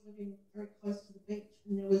I was living very close to the beach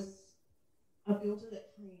and there was a builder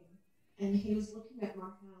that came and he was looking at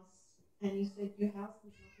my house and he said, your house,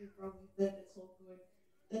 there's nothing wrong with it, it's all good.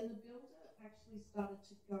 Then the builder actually started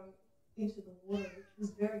to go into the water, which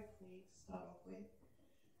was very clear to start off with.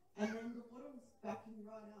 And then the water was backing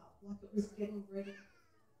right up, like it was getting ready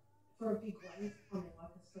for a big wave coming,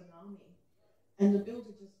 like a tsunami. And the builder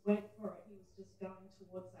just went for it. He was just going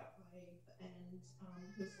towards that wave. And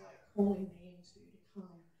was like calling me into to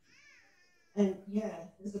come. And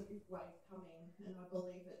yeah, there's a big wave coming, and I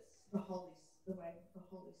believe it's the wave of the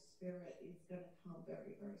Holy Spirit is going to come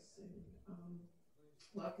very, very soon,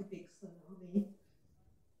 like a big tsunami.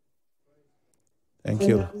 Thank and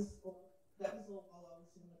you. That was all while I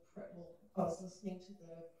was in the prayer. Well, I was listening to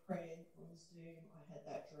the prayer on Zoom. I had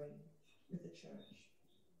that dream with the church.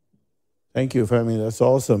 Thank you, family. That's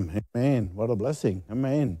awesome. Amen. What a blessing.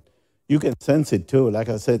 Amen. You can sense it too. Like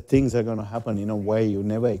I said, things are going to happen in a way you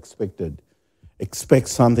never expected. Expect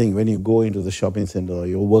something when you go into the shopping center or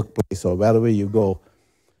your workplace or wherever you go.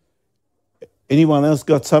 Anyone else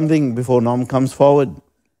got something before Norm comes forward?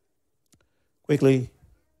 Quickly.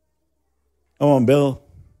 Come on, Bill.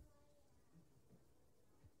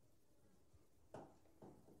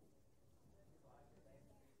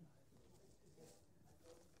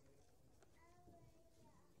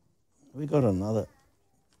 We got another.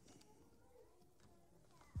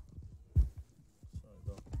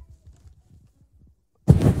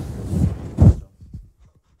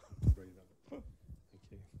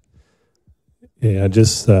 Yeah, I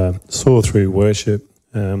just saw through worship,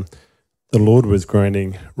 the Lord was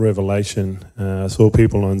granting revelation. I saw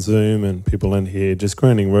people on Zoom and people in here just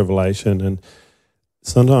granting revelation. And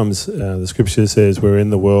sometimes the scripture says we're in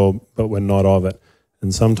the world, but we're not of it.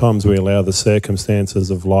 And sometimes we allow the circumstances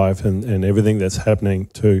of life and everything that's happening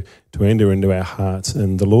to enter into our hearts.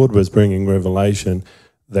 And the Lord was bringing revelation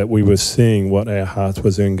that we were seeing what our hearts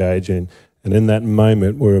was engaged in. And in that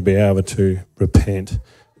moment, we will be able to repent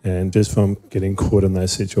and just from getting caught in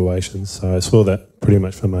those situations. So I saw that pretty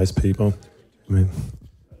much for most people. Amen.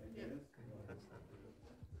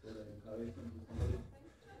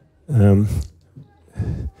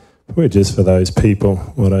 Probably just for those people,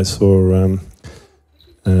 what I saw,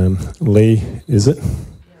 Lee, is it?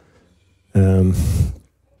 I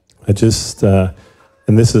just, and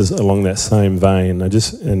this is along that same vein,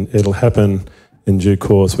 and it'll happen in due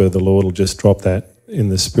course where the Lord will just drop that in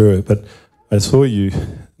the spirit. But I saw you,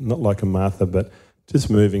 not like a Martha, but just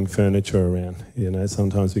moving furniture around. You know,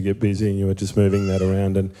 sometimes we get busy and you were just moving that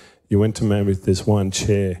around, and you went to maybe this one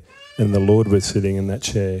chair and the Lord was sitting in that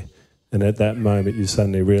chair. And at that moment you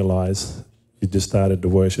suddenly realised you just started to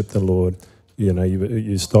worship the Lord. You know,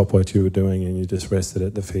 you stopped what you were doing and you just rested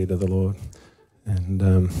at the feet of the Lord. And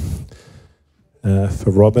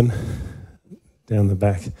for Robin, down the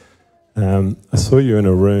back, I saw you in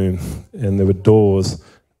a room and there were doors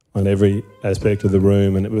on every aspect of the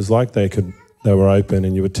room, and it was like they were open,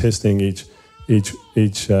 and you were testing each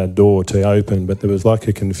door to open, but there was like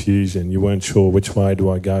a confusion. You weren't sure, which way do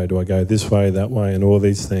I go? Do I go this way, that way, and all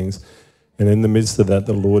these things. And in the midst of that,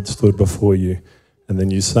 the Lord stood before you, and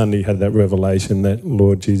then you suddenly had that revelation that,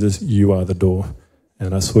 Lord Jesus, you are the door.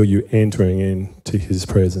 And I saw you entering into his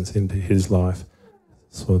presence, into his life. I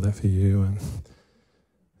saw that for you.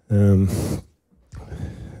 And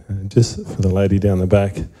just for the lady down the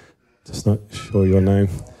back, just not sure your name,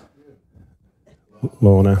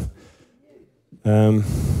 Lorna.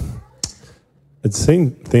 I'd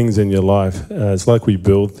seen things in your life. It's like we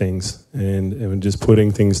build things and just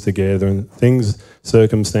putting things together and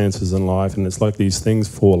circumstances in life, and it's like these things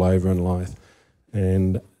fall over in life.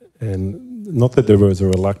 And not that there was a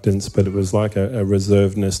reluctance, but it was like a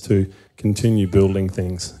reservedness to continue building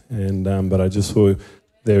things. But I just saw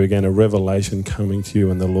there again a revelation coming to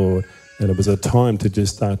you in the Lord. And it was a time to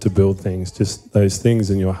just start to build things, just those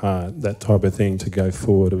things in your heart, that type of thing to go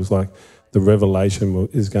forward. It was like the revelation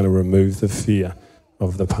is going to remove the fear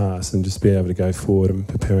of the past and just be able to go forward and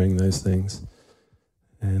preparing those things.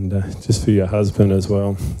 And just for your husband as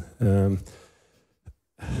well,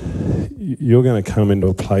 you're going to come into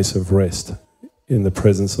a place of rest in the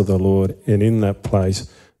presence of the Lord. And in that place,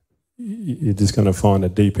 you're just going to find a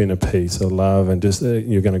deep inner peace, a love, and just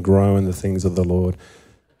you're going to grow in the things of the Lord.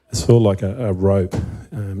 I saw like a rope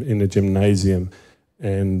in a gymnasium,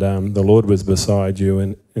 and the Lord was beside you.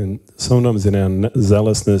 And sometimes in our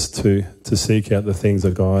zealousness to seek out the things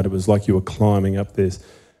of God, it was like you were climbing up this,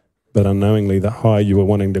 but unknowingly the higher you were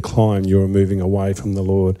wanting to climb, you were moving away from the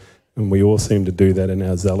Lord. And we all seem to do that in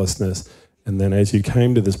our zealousness. And then as you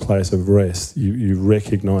came to this place of rest, you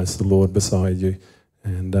recognized the Lord beside you.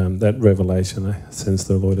 And that revelation I sense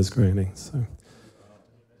the Lord is granting. So,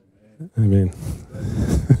 amen.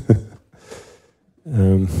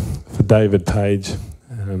 For David Page,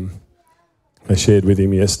 I shared with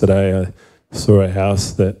him yesterday, I saw a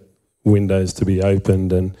house that windows to be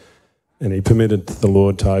opened, and he permitted the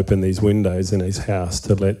Lord to open these windows in his house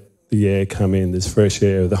to let the air come in, this fresh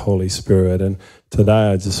air of the Holy Spirit. And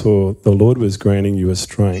today I just saw the Lord was granting you a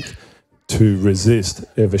strength to resist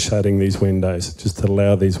ever shutting these windows, just to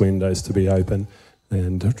allow these windows to be open.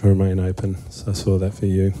 and to remain open. So I saw that for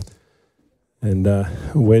you. And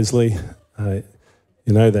Wesley, you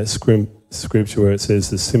know that scripture where it says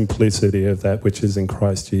the simplicity of that which is in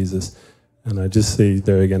Christ Jesus. And I just see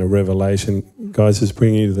there again a revelation. Guys, just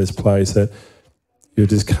bringing you to this place that you're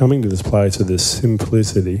just coming to this place of the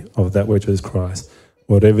simplicity of that which is Christ.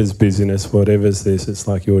 Whatever's busyness, whatever's this, it's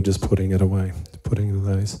like you're just putting it away, putting it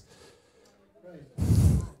those.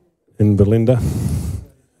 And Belinda,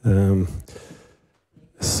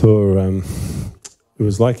 saw it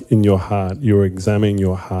was like in your heart, you were examining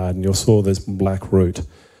your heart and you saw this black root.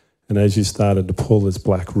 And as you started to pull this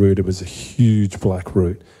black root, it was a huge black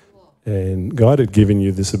root. And God had given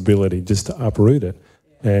you this ability just to uproot it.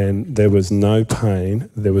 And there was no pain,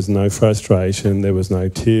 there was no frustration, there was no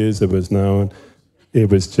tears, there was no... It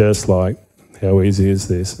was just like, how easy is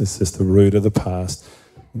this? It's just the root of the past,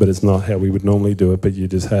 but it's not how we would normally do it, but you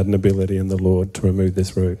just had an ability in the Lord to remove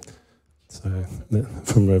this root. So,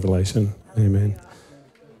 from Revelation, amen.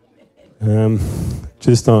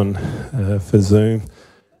 Just on for Zoom,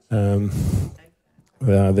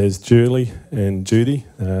 there's Julie and Judy,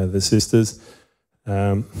 the sisters,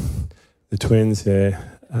 the twins, yeah.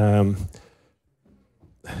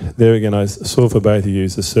 There again, I saw for both of you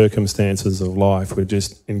the circumstances of life were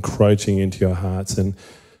just encroaching into your hearts. And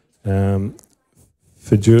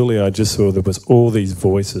for Julie, I just saw there was all these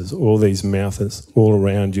voices, all these mouths all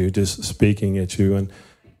around you just speaking at you.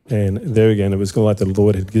 And there again, it was like the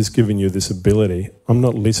Lord had just given you this ability. I'm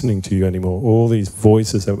not listening to you anymore. All these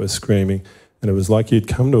voices that were screaming. And it was like you'd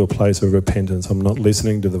come to a place of repentance. I'm not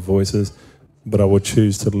listening to the voices, but I will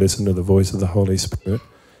choose to listen to the voice of the Holy Spirit.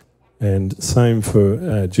 And same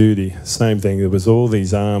for Judy, same thing. There was all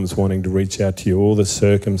these arms wanting to reach out to you, all the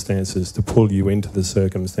circumstances to pull you into the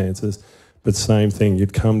circumstances. But same thing,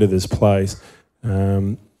 you'd come to this place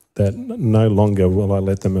that no longer will I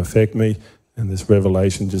let them affect me. And this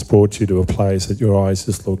revelation just brought you to a place that your eyes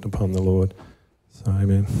just looked upon the Lord. So,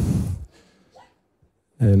 amen.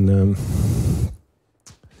 And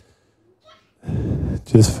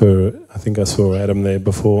just for, I think I saw Adam there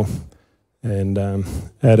before. And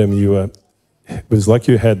Adam, it was like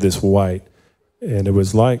you had this weight, and it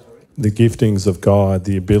was like the giftings of God,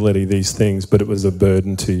 the ability, these things, but it was a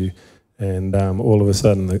burden to you. And all of a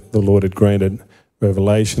sudden, the Lord had granted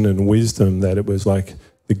revelation and wisdom that it was like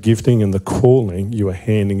the gifting and the calling, you were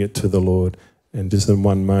handing it to the Lord. And just in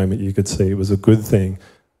one moment, you could see it was a good thing,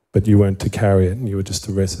 but you weren't to carry it, and you were just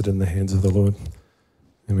to rest it in the hands of the Lord.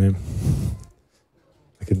 Amen.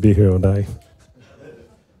 I could be here all day.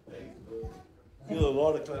 Feel a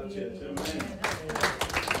lot of clouds here too, man.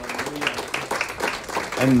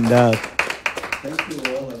 And thank you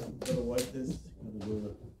all. I'm going to wipe this.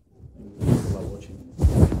 People are watching.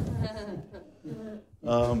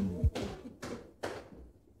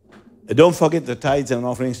 Don't forget the tithes and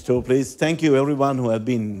offerings too, please. Thank you everyone who have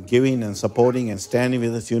been giving and supporting and standing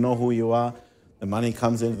with us. You know who you are. The money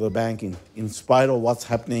comes into the bank in spite of what's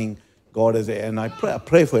happening. God is there. And I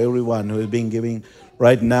pray for everyone who has been giving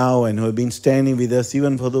right now and who have been standing with us,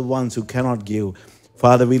 even for the ones who cannot give.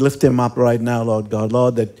 Father, we lift them up right now, Lord God.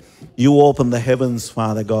 Lord, that you open the heavens,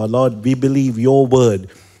 Father God. Lord, we believe your word,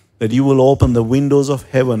 that you will open the windows of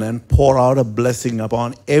heaven and pour out a blessing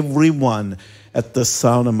upon everyone at the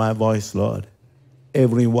sound of my voice, Lord.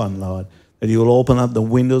 Everyone, Lord. That you will open up the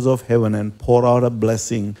windows of heaven and pour out a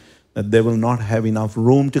blessing that they will not have enough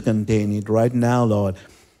room to contain it right now, Lord.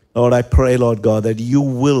 Lord, I pray, Lord God, that you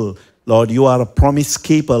will, Lord, you are a promise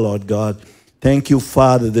keeper, Lord God. Thank you,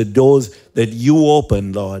 Father, the doors that you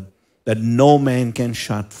open, Lord, that no man can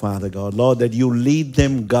shut, Father God. Lord, that you lead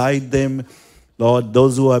them, guide them, Lord,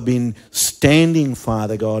 those who have been standing,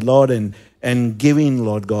 Father God, Lord, and giving,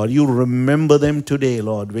 Lord God. You remember them today,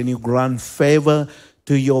 Lord, when you grant favor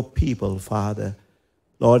to your people, Father.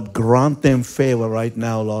 Lord, grant them favor right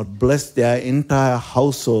now, Lord. Bless their entire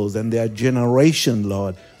households and their generation,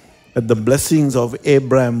 Lord. That the blessings of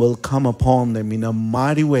Abraham will come upon them in a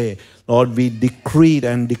mighty way. Lord, we decree it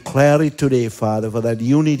and declare it today, Father, for that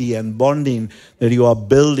unity and bonding that you are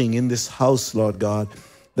building in this house, Lord God.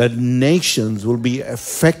 That nations will be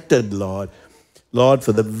affected, Lord. Lord,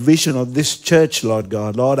 for the vision of this church, Lord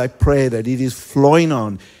God. Lord, I pray that it is flowing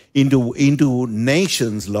on into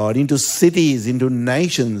nations, Lord, into cities, into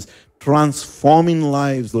nations, transforming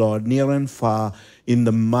lives, Lord, near and far, in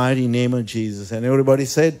the mighty name of Jesus. And everybody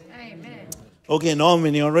said, amen. Okay,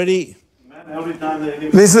 Norman, you ready?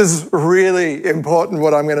 This is really important,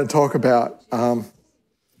 what I'm going to talk about.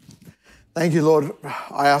 Thank you, Lord.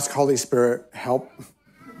 I ask Holy Spirit, help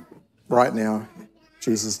right now. In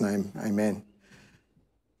Jesus' name, amen.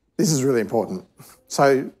 This is really important.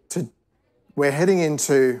 So we're heading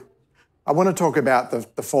into I want to talk about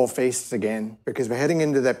the four feasts again because we're heading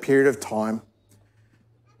into that period of time.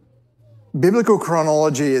 Biblical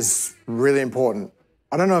chronology is really important.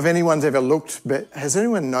 I don't know if anyone's ever looked, but has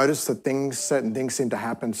anyone noticed that certain things seem to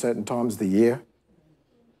happen certain times of the year?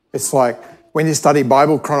 It's like when you study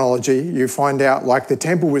Bible chronology, you find out like the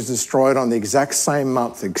temple was destroyed on the exact same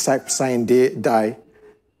month, the exact same day,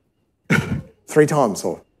 3 times,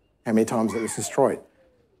 or how many times it was destroyed.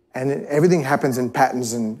 And everything happens in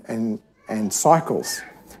patterns and cycles.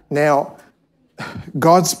 Now,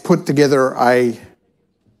 God's put together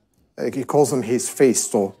he calls them his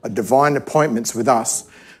feasts or a divine appointments with us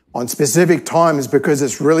on specific times because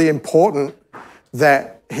it's really important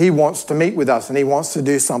that he wants to meet with us and he wants to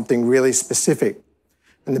do something really specific.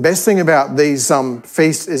 And the best thing about these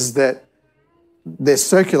feasts is that they're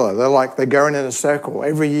circular. They're going in a circle.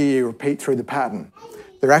 Every year you repeat through the pattern.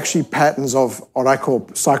 They're actually patterns of what I call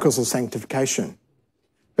cycles of sanctification.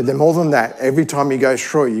 But they're more than that. Every time you go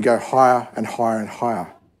through it, you go higher and higher and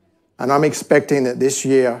higher. And I'm expecting that this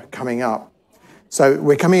year coming up. So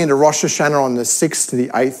we're coming into Rosh Hashanah on the 6th to the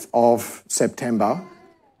 8th of September.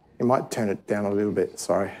 You might turn it down a little bit,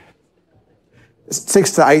 sorry.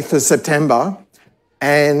 6th to 8th of September.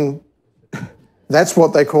 And that's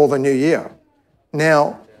what they call the new year.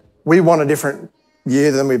 Now, we want a different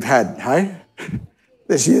year than we've had, hey?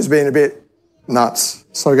 This year's been a bit nuts,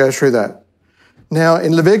 so I'll go through that. Now,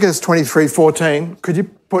 in Leviticus 23:14, could you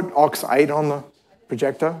put Ox 8 on the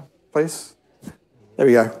projector, please? There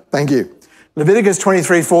we go. Thank you. Leviticus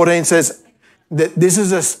 23:14 says that this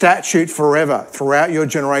is a statute forever throughout your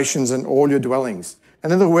generations and all your dwellings.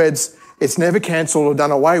 In other words, it's never cancelled or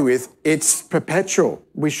done away with. It's perpetual.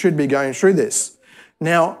 We should be going through this.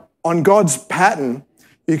 Now, on God's pattern,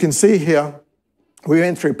 you can see here, we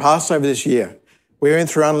went through Passover this year. We went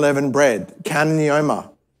through unleavened bread,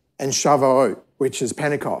 Kananioma, and Shavuot, which is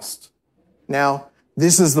Pentecost. Now,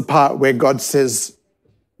 this is the part where God says,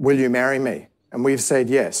 will you marry me? And we've said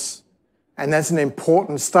yes. And that's an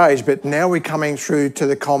important stage, but now we're coming through to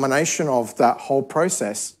the culmination of that whole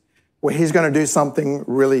process where he's going to do something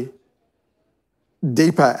really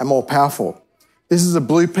deeper and more powerful. This is a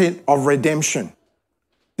blueprint of redemption.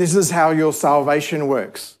 This is how your salvation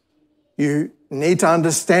works. You need to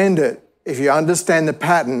understand it. If you understand the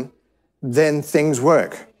pattern, then things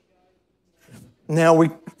work. Now,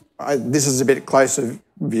 this is a bit closer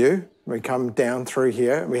view. We come down through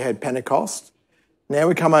here. We had Pentecost. Now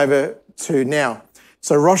we come over to now.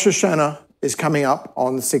 So Rosh Hashanah is coming up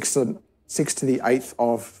on the 6th to the 8th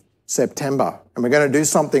of September. And we're going to do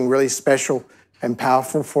something really special and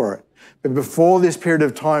powerful for it. But before this period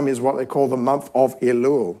of time is what they call the month of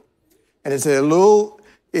Elul. And Elul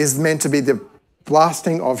is meant to be the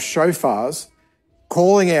blasting of shofars,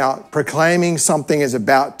 calling out, proclaiming something is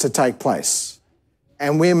about to take place.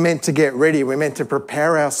 And we're meant to get ready. We're meant to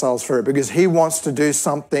prepare ourselves for it because he wants to do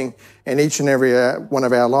something in each and every one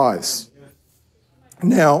of our lives.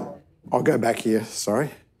 Now, I'll go back here, sorry.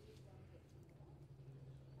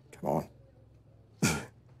 Come on.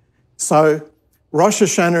 So, Rosh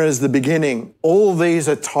Hashanah is the beginning. All these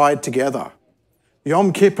are tied together.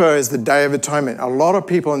 Yom Kippur is the Day of Atonement. A lot of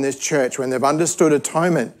people in this church, when they've understood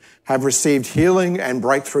atonement, have received healing and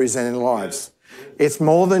breakthroughs in their lives. It's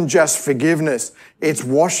more than just forgiveness. It's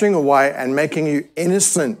washing away and making you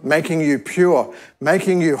innocent, making you pure,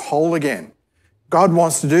 making you whole again. God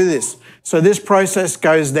wants to do this. So this process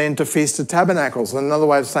goes then to Feast of Tabernacles. Another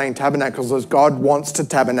way of saying tabernacles is God wants to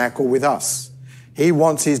tabernacle with us. He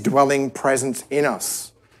wants his dwelling presence in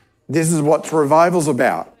us. This is what revival's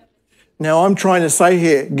about. Now, I'm trying to say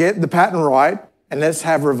here, get the pattern right and let's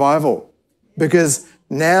have revival. Because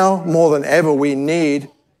now more than ever, we need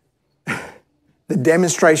the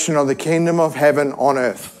demonstration of the kingdom of heaven on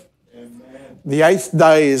earth. Amen. The 8th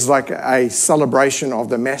day is like a celebration of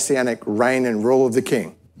the messianic reign and rule of the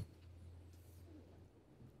king.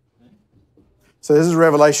 So this is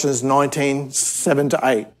Revelations 19, 7 to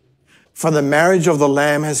 8. For the marriage of the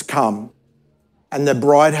Lamb has come and the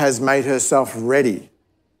bride has made herself ready.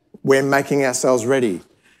 We're making ourselves ready.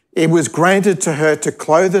 It was granted to her to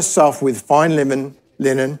clothe herself with fine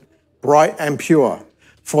linen, bright and pure.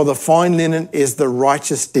 For the fine linen is the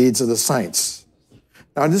righteous deeds of the saints.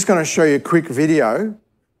 Now, I'm just going to show you a quick video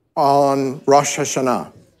on Rosh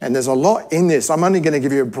Hashanah. And there's a lot in this. I'm only going to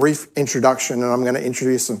give you a brief introduction and I'm going to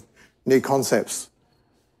introduce some new concepts.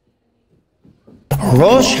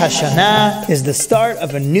 Rosh Hashanah is the start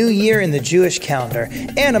of a new year in the Jewish calendar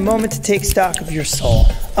and a moment to take stock of your soul.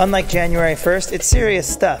 Unlike January 1st, it's serious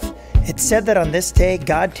stuff. It's said that on this day,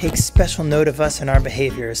 God takes special note of us and our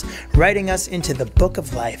behaviors, writing us into the book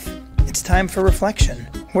of life. It's time for reflection.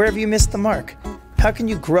 Where have you missed the mark? How can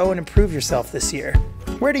you grow and improve yourself this year?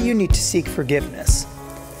 Where do you need to seek forgiveness?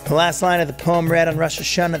 The last line of the poem read on Rosh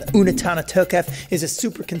Hashanah, the Unatana Tokef, is a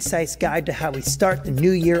super concise guide to how we start the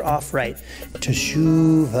new year off right.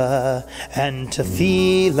 Teshuva and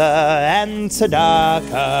tefillah and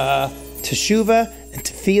tzedakah. Teshuva and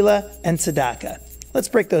tefillah and tzedakah. Let's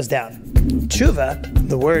break those down. Tshuva,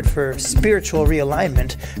 the word for spiritual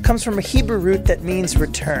realignment, comes from a Hebrew root that means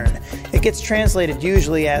return. It gets translated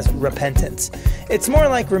usually as repentance. It's more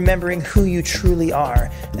like remembering who you truly are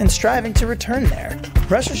and striving to return there.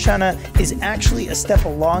 Rosh Hashanah is actually a step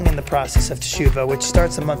along in the process of Teshuvah, which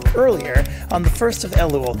starts a month earlier on the 1st of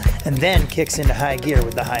Elul and then kicks into high gear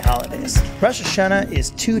with the high holidays. Rosh Hashanah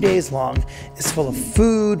is 2 days long. It's full of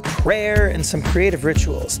food, prayer, and some creative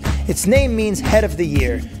rituals. Its name means head of the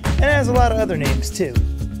year, and it has a lot of other names too.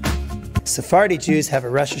 Sephardi Jews have a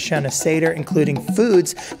Rosh Hashanah Seder including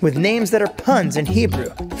foods with names that are puns in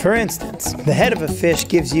Hebrew. For instance, the head of a fish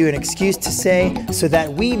gives you an excuse to say, so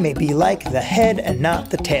that we may be like the head and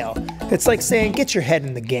not the tail. It's like saying, get your head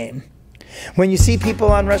in the game. When you see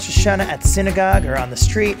people on Rosh Hashanah at synagogue or on the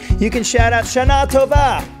street, you can shout out Shana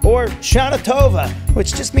Tova or Shana Tova,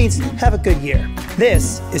 which just means have a good year.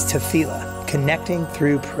 This is tefillah, connecting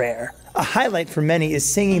through prayer. A highlight for many is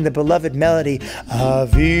singing the beloved melody,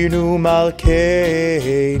 Avinu Malkeinu.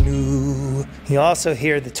 You also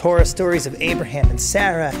hear the Torah stories of Abraham and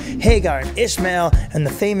Sarah, Hagar and Ishmael, and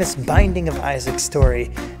the famous binding of Isaac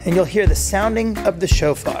story. And you'll hear the sounding of the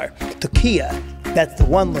shofar, Tokia, that's the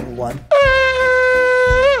one little one.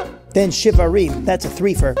 Then Shivarim, that's a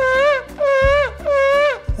threefer.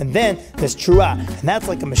 And then there's Truah, and that's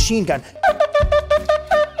like a machine gun.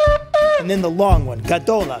 And then the long one,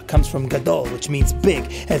 Gadola, comes from Gadol, which means big,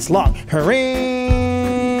 and it's long.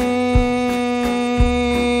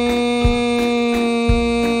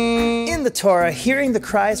 In the Torah, hearing the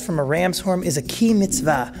cries from a ram's horn is a key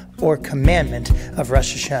mitzvah, or commandment, of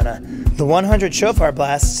Rosh Hashanah. The 100 shofar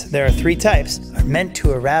blasts, there are 3 types, are meant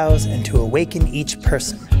to arouse and to awaken each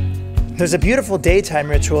person. There's a beautiful daytime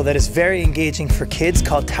ritual that is very engaging for kids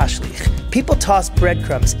called tashlich. People toss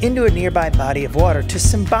breadcrumbs into a nearby body of water to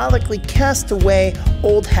symbolically cast away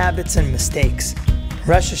old habits and mistakes.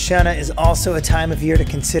 Rosh Hashanah is also a time of year to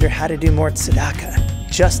consider how to do more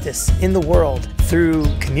tzedakah, justice in the world, through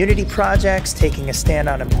community projects, taking a stand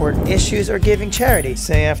on important issues, or giving charity,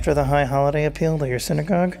 say after the high holiday appeal to your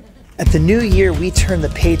synagogue. At the new year, we turn the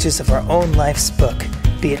pages of our own life's book,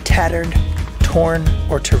 be it tattered, torn,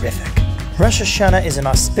 or terrific. Rosh Hashanah is an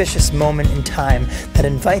auspicious moment in time that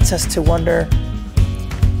invites us to wonder,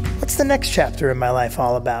 what's the next chapter in my life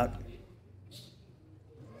all about?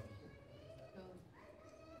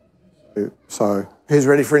 So, who's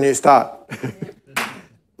ready for a new start?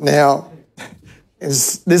 Now, I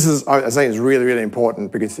think it's really, really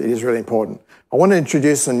important because it is really important. I want to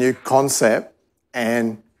introduce a new concept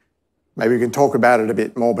and maybe we can talk about it a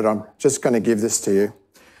bit more, but I'm just going to give this to you.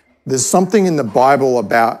 There's something in the Bible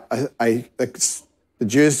about the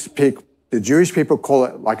Jewish people call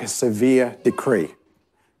it like a severe decree.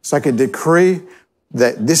 It's like a decree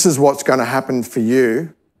that this is what's going to happen for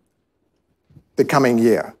you the coming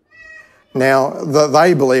year. Now,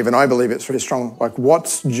 they believe, and I believe it's really strong, like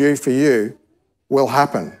what's due for you will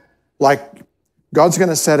happen. Like God's going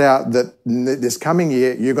to set out that this coming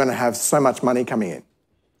year, you're going to have so much money coming in.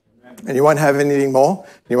 And you won't have anything more,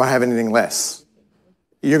 you won't have anything less.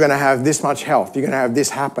 You're going to have this much health. You're going to have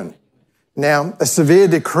this happen. Now, a severe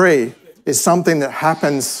decree is something that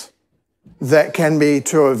happens that can be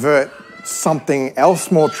to avert something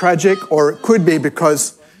else more tragic, or it could be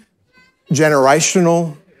because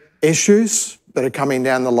generational issues that are coming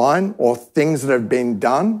down the line or things that have been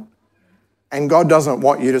done. And God doesn't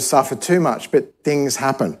want you to suffer too much, but things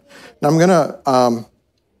happen. Now,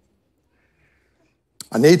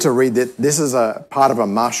 I need to read that. This is a part of a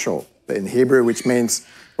mashal in Hebrew, which means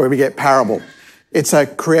where we get parable. It's a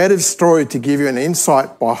creative story to give you an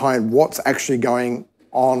insight behind what's actually going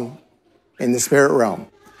on in the spirit realm.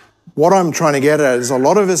 What I'm trying to get at is a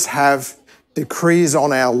lot of us have decrees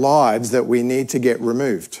on our lives that we need to get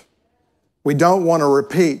removed. We don't want a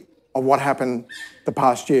repeat of what happened the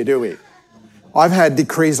past year, do we? I've had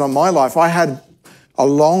decrees on my life. I had a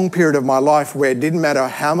long period of my life where it didn't matter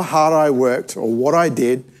how hard I worked or what I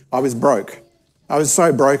did, I was broke. I was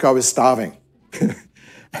so broke, I was starving.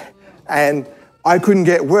 And I couldn't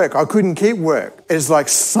get work. I couldn't keep work. It's like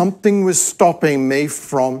something was stopping me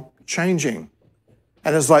from changing.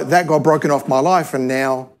 And it's like that got broken off my life, and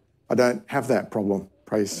now I don't have that problem.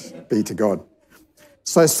 Praise be to God.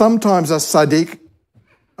 So sometimes a Sadiq,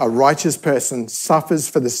 a righteous person, suffers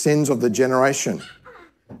for the sins of the generation.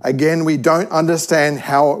 Again, we don't understand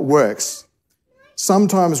how it works.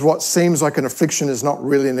 Sometimes what seems like an affliction is not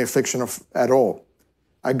really an affliction at all.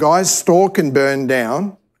 A guy's store can burn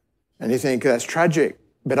down and you think that's tragic,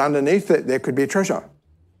 but underneath it there could be a treasure.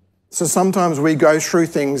 So sometimes we go through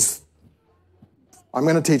things. I'm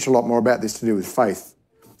going to teach a lot more about this to do with faith.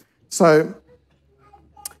 So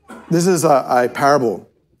this is a parable.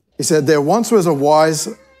 He said, there once was a wise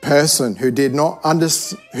person who did not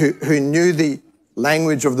who knew the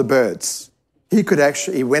language of the birds. He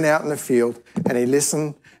went out in the field and he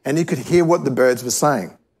listened and he could hear what the birds were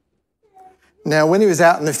saying. Now, when he was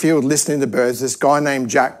out in the field listening to the birds, this guy named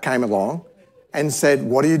Jack came along and said,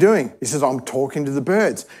 what are you doing? He says, I'm talking to the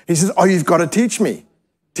birds. He says, oh, you've got to teach me.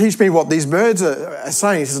 Teach me what these birds are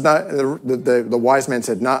saying. He says, no, the wise man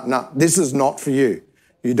said, no, this is not for you.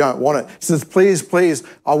 You don't want it. He says, please,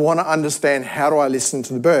 I want to understand, how do I listen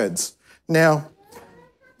to the birds? Now,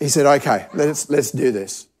 he said, okay, let's do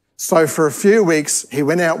this. So for a few weeks, he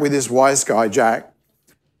went out with this wise guy, Jack,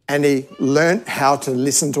 and he learnt how to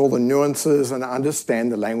listen to all the nuances and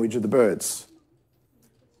understand the language of the birds.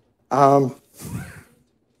 Now,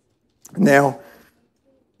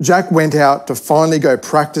 Jack went out to finally go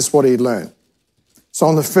practice what he'd learned. So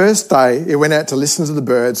on the first day, he went out to listen to the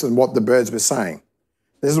birds and what the birds were saying.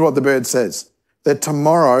 This is what the bird says, that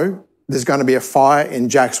tomorrow there's going to be a fire in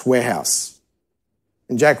Jack's warehouse.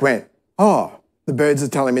 And Jack went, oh, the birds are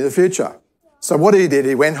telling me the future. So what he did,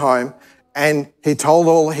 he went home and he told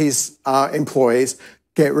all his employees,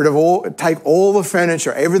 take all the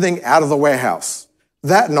furniture, everything out of the warehouse.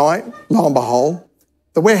 That night, lo and behold,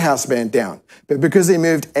 the warehouse burned down. But because he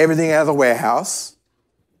moved everything out of the warehouse,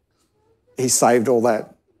 he saved all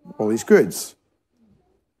his goods.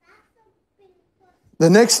 The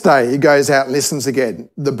next day, he goes out and listens again.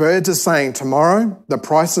 The birds are saying, tomorrow, the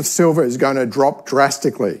price of silver is going to drop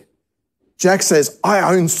drastically. Jack says,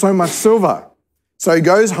 I own so much silver. So he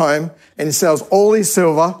goes home and he sells all his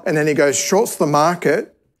silver and then he goes shorts the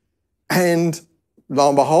market, and lo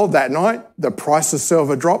and behold, that night, the price of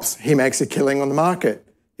silver drops. He makes a killing on the market.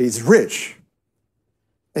 He's rich.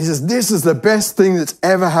 And he says, this is the best thing that's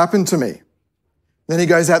ever happened to me. Then he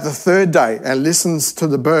goes out the third day and listens to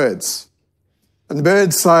the birds. And the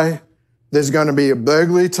birds say, there's going to be a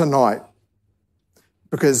burglary tonight,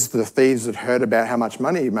 because the thieves had heard about how much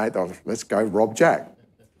money he made. Oh, let's go rob Jack.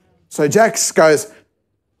 So Jack goes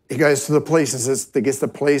to the police and says, he gets the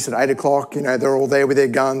police at 8 o'clock, they're all there with their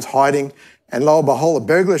guns hiding. And lo and behold, a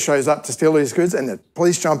burglar shows up to steal his goods and the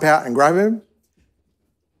police jump out and grab him.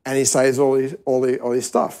 And he saves all his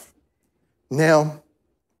stuff. Now,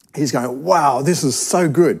 he's going, wow, this is so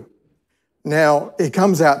good. Now, he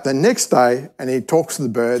comes out the next day and he talks to the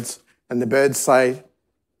birds, and the birds say,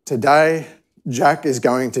 today, Jack is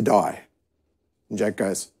going to die. And Jack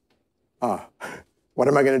goes, what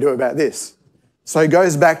am I going to do about this? So he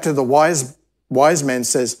goes back to the wise man and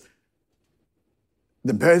says,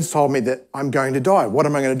 the birds told me that I'm going to die. What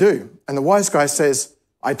am I going to do? And the wise guy says,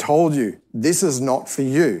 I told you, this is not for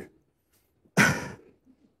you.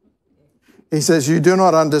 He says, you do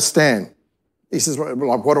not understand. He says, like,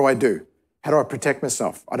 what do I do? How do I protect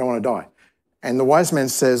myself? I don't want to die. And the wise man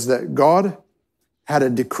says that God had a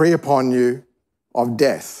decree upon you of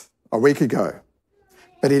death a week ago.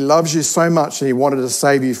 But he loves you so much and he wanted to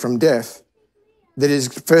save you from death that he's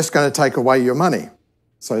first going to take away your money.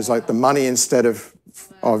 So it's like the money instead of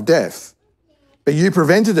death. But you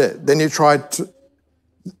prevented it. Then he tried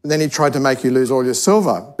to make you lose all your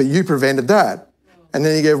silver, but you prevented that. And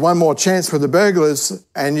then he gave one more chance for the burglars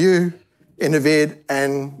and you intervened,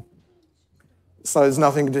 and so there's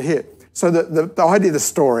nothing to hear. So the idea of the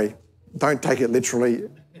story, don't take it literally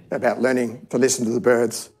about learning to listen to the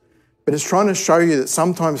birds, but it's trying to show you that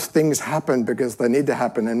sometimes things happen because they need to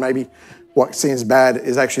happen, and maybe what seems bad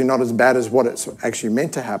is actually not as bad as what it's actually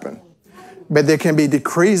meant to happen. But there can be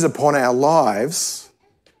decrees upon our lives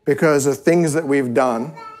because of things that we've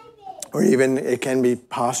done, or even it can be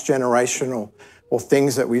past generational or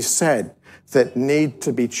things that we've said that need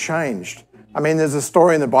to be changed. I mean, there's a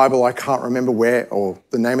story in the Bible, I can't remember where or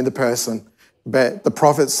the name of the person, but the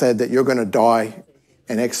prophet said that you're going to die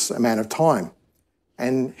in X amount of time.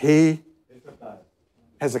 And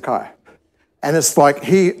Hezekiah. And it's like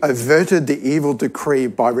he averted the evil decree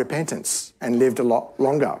by repentance and lived a lot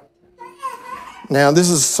longer. Now, this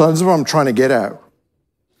is what I'm trying to get at.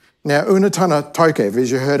 Now, Unatana Tokev,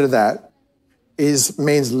 as you heard of that,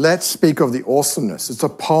 means let's speak of the awesomeness. It's a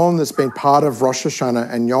poem that's been part of Rosh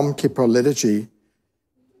Hashanah and Yom Kippur liturgy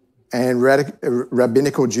and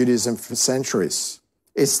rabbinical Judaism for centuries.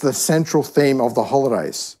 It's the central theme of the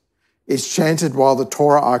holidays. It's chanted while the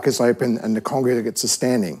Torah ark is open and the congregates are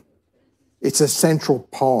standing. It's a central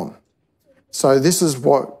poem. So this is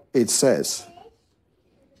what it says.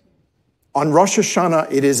 On Rosh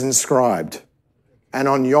Hashanah, it is inscribed, and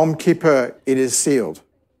on Yom Kippur, it is sealed.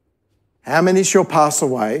 How many shall pass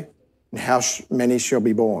away, and how many shall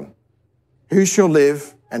be born? Who shall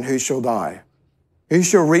live, and who shall die? Who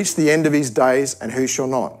shall reach the end of his days, and who shall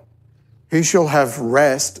not? Who shall have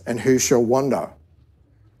rest, and who shall wander?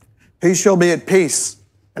 Who shall be at peace,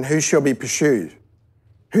 and who shall be pursued?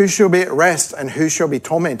 Who shall be at rest, and who shall be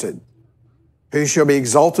tormented? Who shall be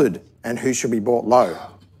exalted, and who shall be brought low?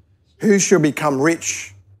 Who shall become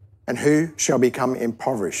rich, and who shall become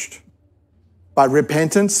impoverished? But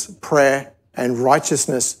repentance, prayer, and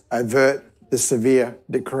righteousness avert the severe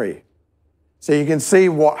decree. So you can see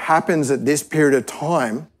what happens at this period of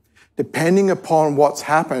time, depending upon what's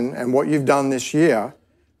happened and what you've done this year,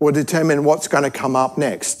 will determine what's going to come up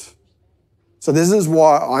next. So this is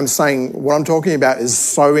why I'm saying what I'm talking about is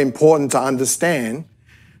so important to understand.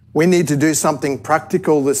 We need to do something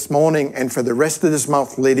practical this morning and for the rest of this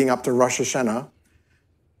month leading up to Rosh Hashanah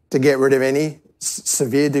to get rid of any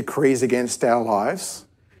severe decrees against our lives,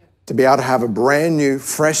 to be able to have a brand new,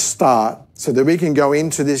 fresh start so that we can go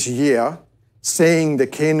into this year seeing the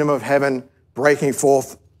kingdom of heaven breaking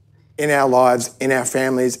forth in our lives, in our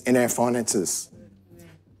families, in our finances.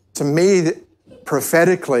 To me,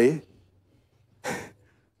 prophetically,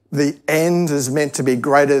 the end is meant to be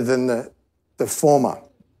greater than the former.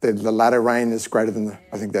 The latter rain is greater than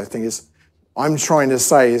I think that thing is. I'm trying to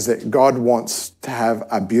say is that God wants to have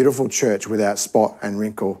a beautiful church without spot and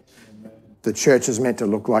wrinkle. The church is meant to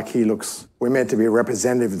look like he looks. We're meant to be a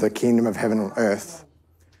representative of the kingdom of heaven on earth.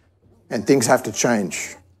 And things have to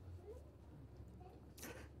change.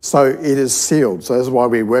 So it is sealed. So that's why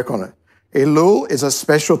we work on it. Elul is a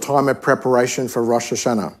special time of preparation for Rosh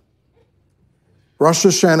Hashanah. Rosh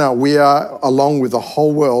Hashanah, we are, along with the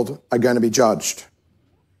whole world, are going to be judged.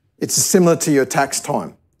 It's similar to your tax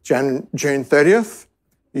time. June 30th,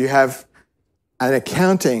 you have an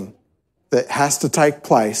accounting that has to take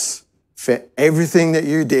place for everything that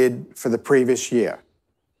you did for the previous year.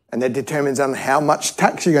 And that determines on how much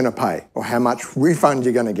tax you're going to pay or how much refund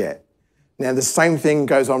you're going to get. Now, the same thing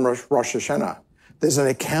goes on Rosh Hashanah. There's an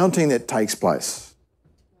accounting that takes place.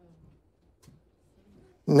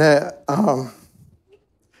 Now,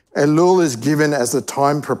 Elul is given as the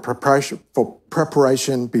time for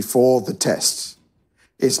preparation before the tests.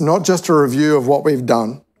 It's not just a review of what we've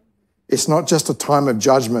done. It's not just a time of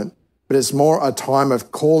judgment, but it's more a time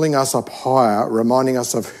of calling us up higher, reminding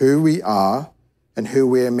us of who we are and who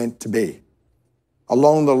we are meant to be.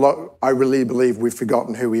 I really believe we've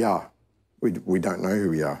forgotten who we are. We don't know who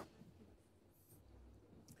we are.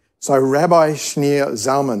 So Rabbi Shneur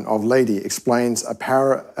Zalman of Lady explains a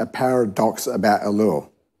paradox about Elul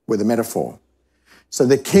with a metaphor. So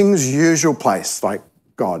the king's usual place, like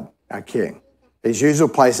God, our king, his usual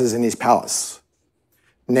place is in his palace.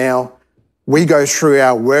 Now, we go through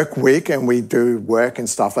our work week and we do work and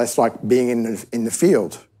stuff. That's like being in the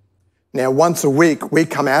field. Now, once a week, we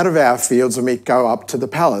come out of our fields and we go up to the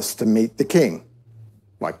palace to meet the king,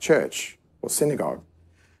 like church or synagogue.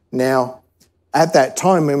 Now, at that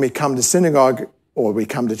time when we come to synagogue or we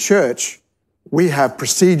come to church, we have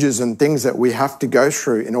procedures and things that we have to go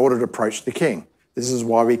through in order to approach the king. This is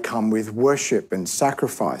why we come with worship and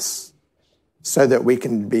sacrifice so that we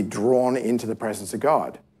can be drawn into the presence of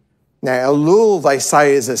God. Now, Elul, they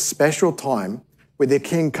say, is a special time where the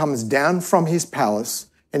king comes down from his palace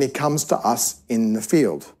and he comes to us in the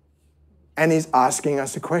field. And he's asking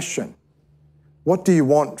us a question. What do you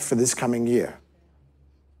want for this coming year?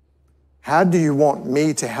 How do you want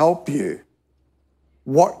me to help you?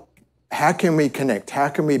 How can we connect? How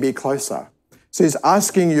can we be closer? So he's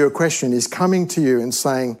asking you a question. He's coming to you and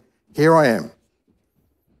saying, here I am.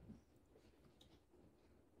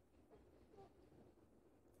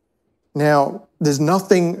 Now, there's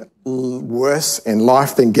nothing worse in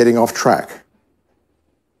life than getting off track.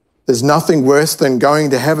 There's nothing worse than going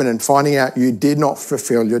to heaven and finding out you did not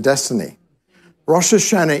fulfill your destiny. Rosh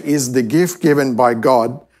Hashanah is the gift given by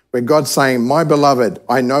God where God's saying, my beloved,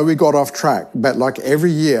 I know we got off track, but like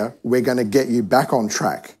every year, we're going to get you back on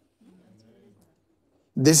track.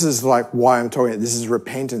 This is like why I'm talking. This is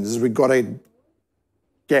repentance. We've got to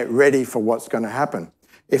get ready for what's going to happen.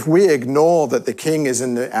 If we ignore that the king is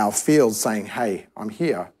in our field saying, hey, I'm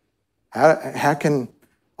here, how can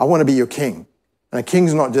I want to be your king? And a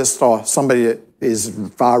king's not just somebody that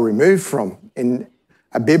is far removed from.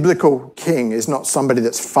 A biblical king is not somebody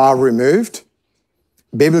that's far removed.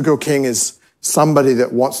 Biblical king is somebody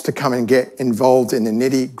that wants to come and get involved in the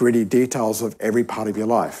nitty-gritty details of every part of your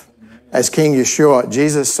life. As King Yeshua,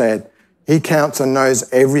 Jesus said, he counts and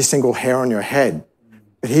knows every single hair on your head.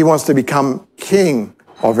 But he wants to become king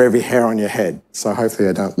of every hair on your head. So hopefully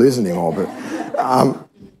I don't lose any more. But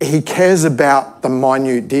he cares about the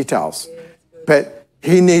minute details. But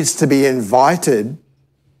he needs to be invited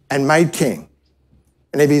and made king.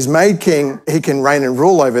 And if he's made king, he can reign and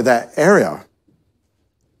rule over that area.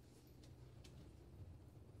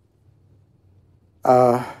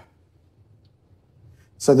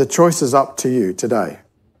 So the choice is up to you today.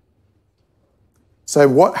 So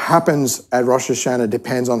what happens at Rosh Hashanah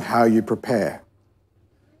depends on how you prepare.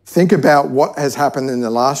 Think about what has happened in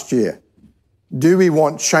the last year. Do we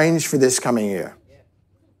want change for this coming year?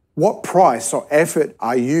 What price or effort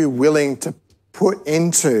are you willing to put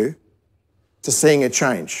into seeing a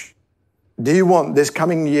change? Do you want this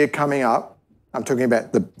coming year coming up, I'm talking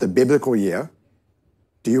about the biblical year,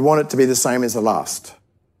 do you want it to be the same as the last?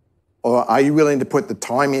 Or are you willing to put the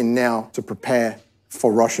time in now to prepare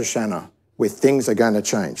for Rosh Hashanah where things are going to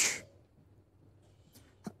change?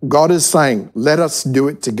 God is saying, let us do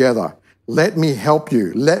it together. Let me help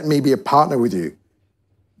you. Let me be a partner with you.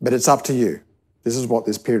 But it's up to you. This is what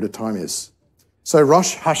this period of time is. So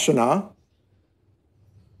Rosh Hashanah,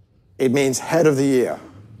 it means head of the year.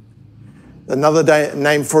 Another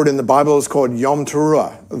name for it in the Bible is called Yom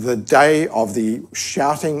Teruah, the day of the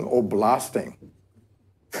shouting or blasting,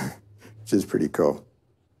 which is pretty cool.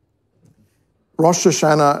 Rosh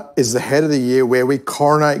Hashanah is the head of the year where we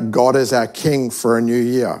coronate God as our king for a new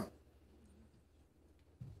year.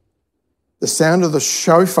 The sound of the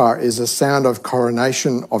shofar is a sound of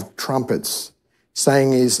coronation of trumpets,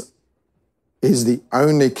 saying he's the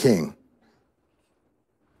only king.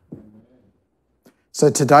 So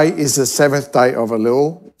today is the 7th day of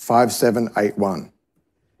Elul, 5781.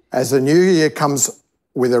 As the new year comes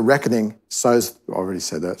with a reckoning, I already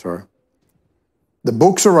said that, sorry. The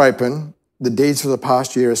books are open, the deeds for the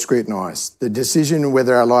past year are scrutinised. The decision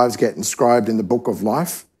whether our lives get inscribed in the book of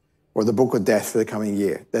life or the book of death for the coming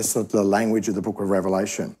year. That's the language of the book of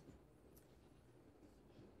Revelation.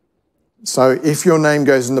 So if your name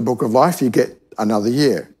goes in the book of life, you get another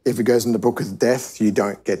year. If it goes in the book of death, you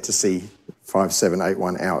don't get to see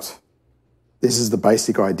 5781 out. This is the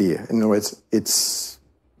basic idea. In other words, it's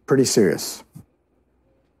pretty serious.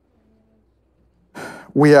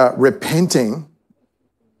 We are repenting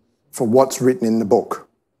for what's written in the book.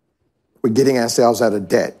 We're getting ourselves out of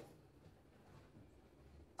debt.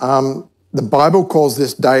 The Bible calls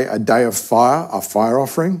this day a day of fire, a fire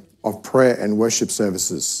offering, of prayer and worship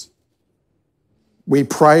services. We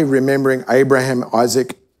pray remembering Abraham,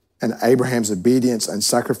 Isaac, and Abraham's obedience and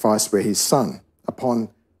sacrifice for his son. Upon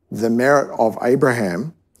the merit of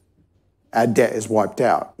Abraham, our debt is wiped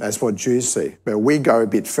out. That's what Jews see. But we go a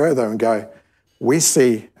bit further and go, we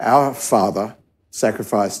see our father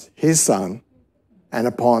sacrificed his son, and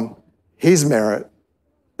upon his merit,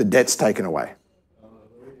 the debt's taken away.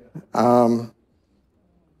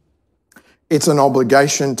 It's an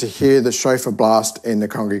obligation to hear the shofar blast in the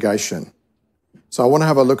congregation. So I want to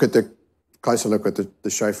have a closer look at the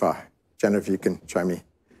shofar. Jenna, if you can show me.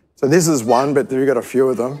 So this is one, but we've got a few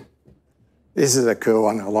of them. This is a cool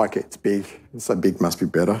one. I like it. It's big. It's so big, must be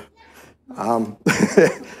better.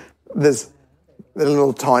 There's a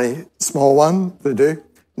little tiny, small one to do.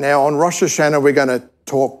 Now, on Rosh Hashanah, we're going to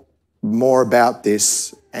talk more about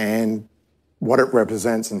this and what it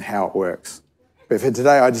represents and how it works. But for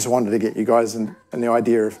today, I just wanted to get you guys the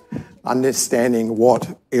idea of understanding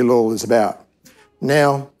what Elul is about.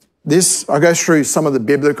 Now, I go through some of the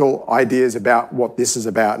biblical ideas about what this is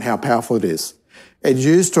about and how powerful it is. It's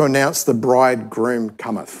used to announce the bridegroom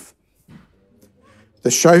cometh.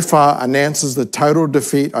 The shofar announces the total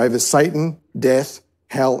defeat over Satan, death,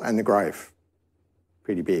 hell, and the grave.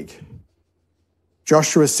 Pretty big.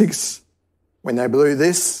 Joshua 6, when they blew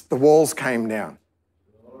this, the walls came down.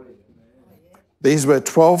 These were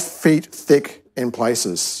 12 feet thick in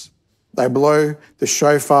places. They blow the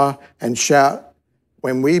shofar and shout.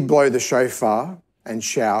 When we blow the shofar and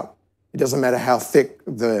shout, it doesn't matter how thick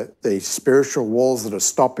the spiritual walls that are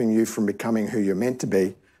stopping you from becoming who you're meant to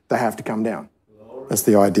be, they have to come down. That's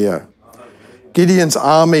the idea. Gideon's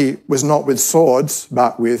army was not with swords,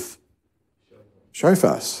 but with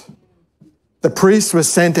shofars. The priests were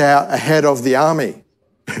sent out ahead of the army.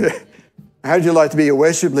 How would you like to be a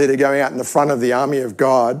worship leader going out in the front of the army of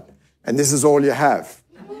God, and this is all you have?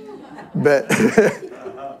 But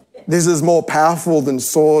this is more powerful than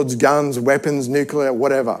swords, guns, weapons, nuclear,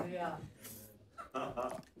 whatever.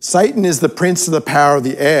 Satan is the prince of the power of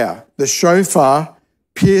the air. The shofar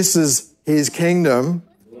pierces his kingdom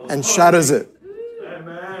and shatters it.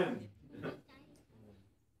 Amen.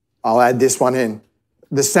 I'll add this one in.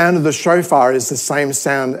 The sound of the shofar is the same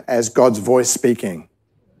sound as God's voice speaking.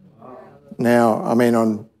 Now,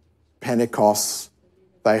 on Pentecost,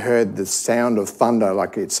 they heard the sound of thunder,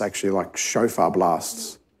 like it's actually like shofar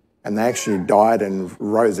blasts. And they actually died and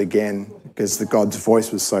rose again because the God's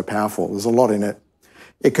voice was so powerful. There's a lot in it.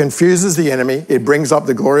 It confuses the enemy. It brings up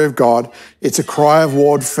the glory of God. It's a cry of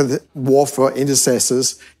war for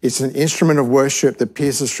intercessors. It's an instrument of worship that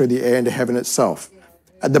pierces through the air into heaven itself.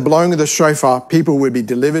 At the blowing of the shofar, people would be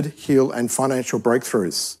delivered, healed, and financial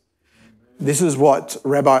breakthroughs. This is what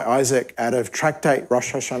Rabbi Isaac out of Tractate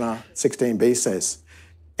Rosh Hashanah 16b says.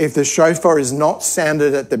 If the shofar is not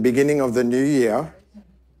sounded at the beginning of the new year,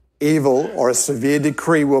 evil or a severe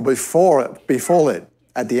decree will befall it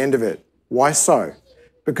at the end of it. Why so?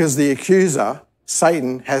 Because the accuser,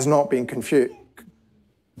 Satan, has not been confused.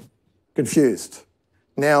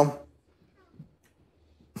 Now,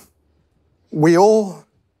 we all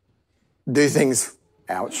do things,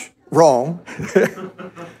 ouch, wrong.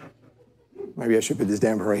 Maybe I should put this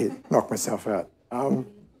down before I knock myself out.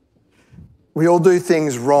 We all do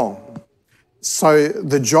things wrong. So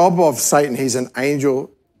the job of Satan, he's an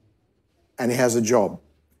angel and he has a job.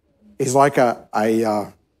 He's like a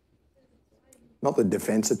not the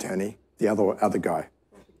defense attorney, the other guy,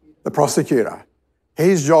 the prosecutor.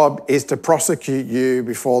 His job is to prosecute you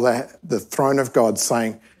before the throne of God,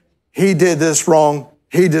 saying, he did this wrong,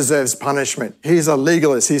 he deserves punishment. He's a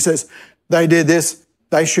legalist. He says, they did this,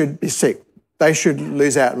 they should be sick. They should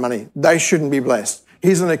lose out money. They shouldn't be blessed.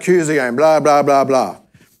 He's an accuser going, blah, blah, blah, blah.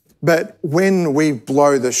 But when we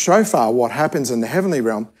blow the shofar, what happens in the heavenly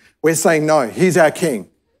realm, we're saying, no, he's our king.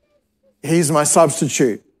 He's my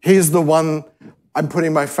substitute. He's the one, I'm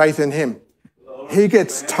putting my faith in him. He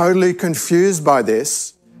gets totally confused by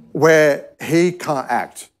this, where he can't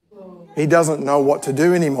act. He doesn't know what to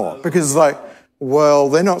do anymore because it's like, well,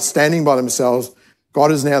 they're not standing by themselves.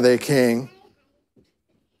 God is now their king.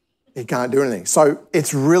 He can't do anything. So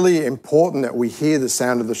it's really important that we hear the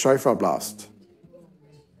sound of the shofar blast.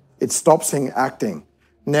 It stops him acting.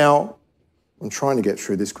 Now, I'm trying to get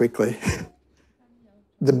through this quickly.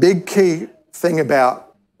 The big key thing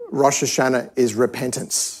about Rosh Hashanah is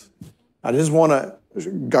repentance. I just want to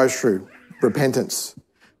go through repentance.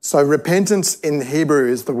 So repentance in Hebrew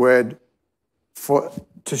is the word for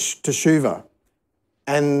teshuvah.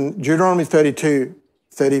 And Deuteronomy 30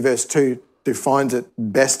 verse 2 defines it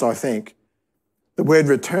best, I think. The word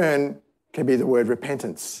return can be the word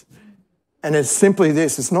repentance. And it's simply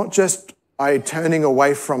this. It's not just a turning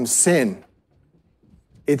away from sin.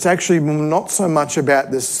 It's actually not so much about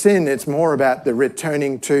the sin. It's more about the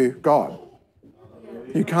returning to God.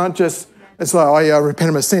 You can't just, it's like, oh yeah, I repent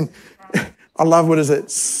of my sin. I love, what is it,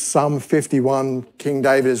 Psalm 51, King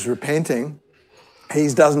David is repenting. He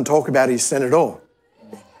doesn't talk about his sin at all.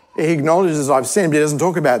 He acknowledges I've sinned, but he doesn't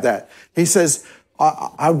talk about that. He says,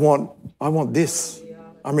 I want this.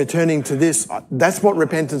 I'm returning to this. That's what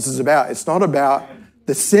repentance is about. It's not about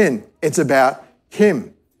the sin. It's about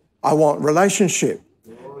him. I want relationship.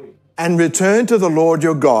 And return to the Lord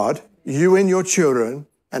your God, you and your children,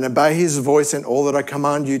 and obey his voice in all that I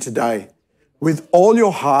command you today, with all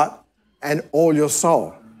your heart and all your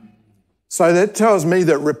soul. So that tells me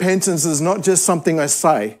that repentance is not just something I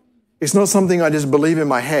say. It's not something I just believe in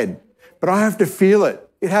my head, but I have to feel it.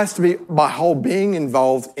 It has to be my whole being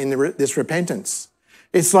involved in this repentance.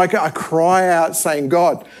 It's like a cry out saying,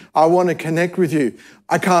 God, I want to connect with you.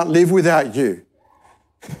 I can't live without you.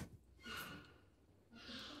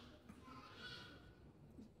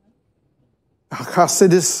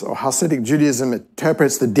 Hasidus or Hasidic Judaism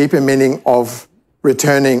interprets the deeper meaning of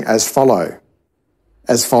returning as follows.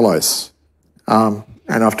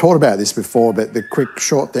 And I've taught about this before, but the quick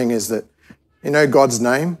short thing is that, God's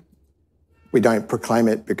name, we don't proclaim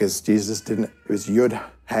it because Jesus didn't. It was Yud,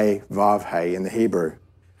 Hey, Vav, Hey in the Hebrew.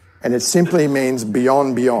 And it simply means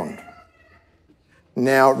beyond, beyond.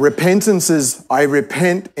 Now, repentance is, I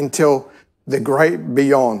repent until the great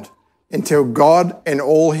beyond, until God and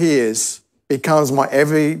all he is becomes my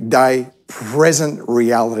everyday present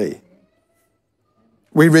reality.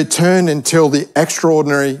 We return until the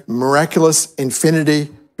extraordinary, miraculous infinity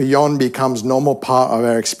beyond becomes normal part of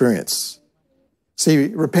our experience. See,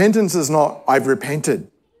 repentance is not, I've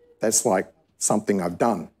repented. That's like something I've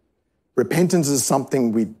done. Repentance is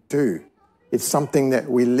something we do. It's something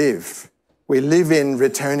that we live. We live in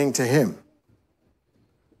returning to him.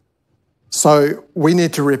 So we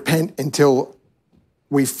need to repent until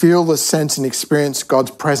we feel the sense and experience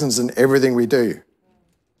God's presence in everything we do.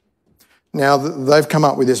 Now, they've come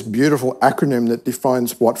up with this beautiful acronym that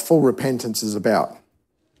defines what full repentance is about.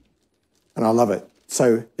 And I love it.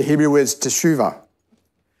 So the Hebrew word is teshuvah.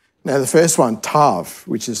 Now, the first one, tav,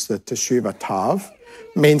 which is the teshuvah tav,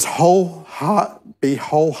 means be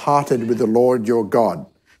wholehearted with the Lord your God.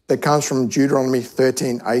 that comes from Deuteronomy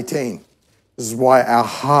 13:18. This is why our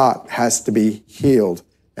heart has to be healed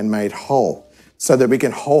and made whole, so that we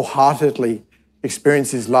can wholeheartedly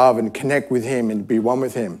experience his love and connect with him and be one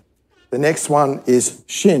with him. The next one is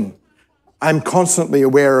Shin. I'm constantly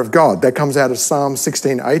aware of God. That comes out of Psalm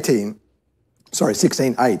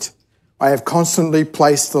 16:8. I have constantly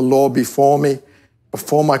placed the Lord before me,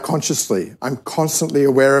 before my consciously. I'm constantly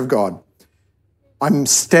aware of God. I'm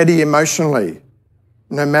steady emotionally.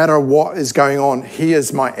 No matter what is going on, he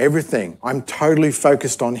is my everything. I'm totally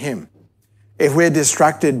focused on him. If we're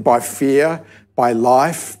distracted by fear, by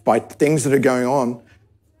life, by things that are going on,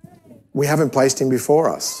 we haven't placed him before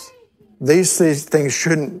us. These things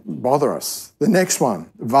shouldn't bother us. The next one,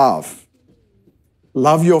 Vav.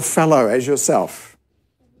 Love your fellow as yourself.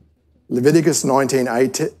 Leviticus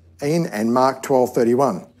 19:18 and Mark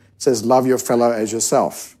 12:31 says, love your fellow as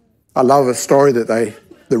yourself. I love a story that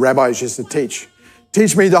the rabbis used to teach.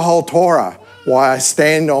 Teach me the whole Torah, why I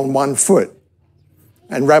stand on one foot.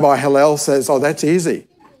 And Rabbi Hillel says, oh, that's easy.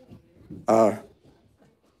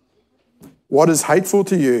 What is hateful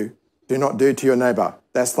to you, do not do to your neighbor.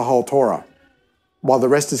 That's the whole Torah. While the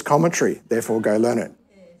rest is commentary, therefore go learn it.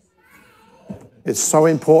 It's so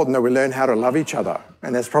important that we learn how to love each other.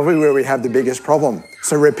 And that's probably where we have the biggest problem.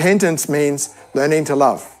 So repentance means learning to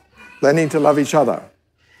love each other.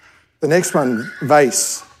 The next one,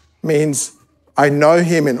 Vase, means I know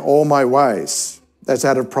him in all my ways. That's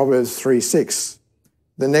out of Proverbs 3:6.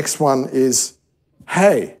 The next one is,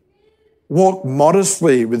 hey, walk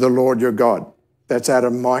modestly with the Lord your God. That's out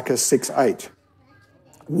of Micah 6:8.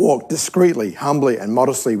 Walk discreetly, humbly, and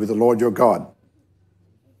modestly with the Lord your God.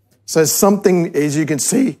 So something, as you can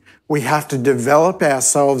see, we have to develop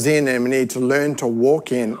ourselves in, and we need to learn to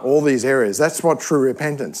walk in all these areas. That's what true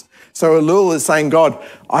repentance. So Elul is saying, God,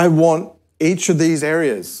 I want each of these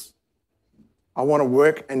areas. I want to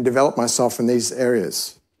work and develop myself in these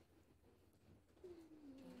areas.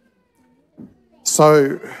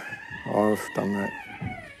 So, I've done that.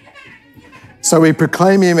 So we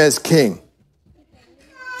proclaim him as king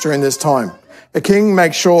during this time. A king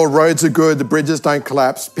makes sure roads are good, the bridges don't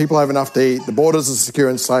collapse, people have enough to eat, the borders are secure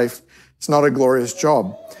and safe. It's not a glorious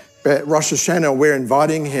job. But Rosh Hashanah, we're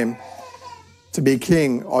inviting him to be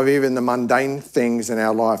king of even the mundane things in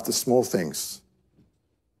our life, the small things.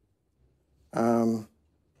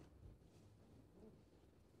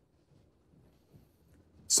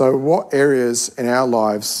 So what areas in our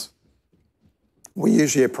lives we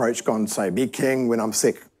usually approach God and say, be king when I'm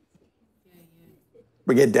sick.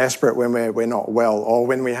 We get desperate when we're not well, or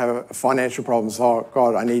when we have financial problems. Oh,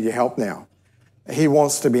 God, I need your help now. He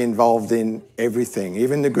wants to be involved in everything,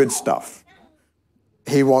 even the good stuff.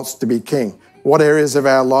 He wants to be king. What areas of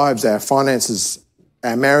our lives, our finances,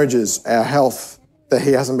 our marriages, our health, that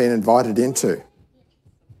he hasn't been invited into?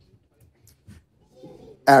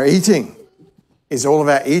 Our eating. Is all of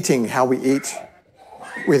our eating how we eat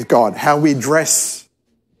with God? How we dress?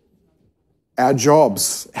 Our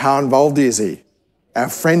jobs. How involved is he? Our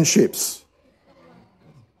friendships.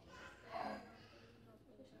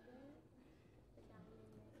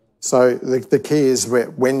 So the key is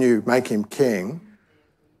when you make him king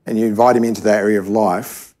and you invite him into that area of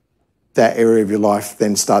life, that area of your life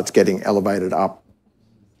then starts getting elevated up.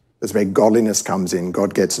 That's where godliness comes in.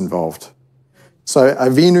 God gets involved. So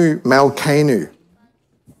Avinu Malkeinu,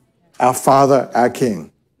 our Father, our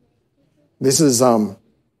King. This is a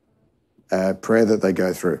prayer that they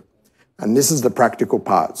go through. And this is the practical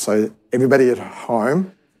part. So everybody at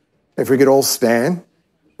home, if we could all stand,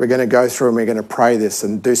 we're going to go through and we're going to pray this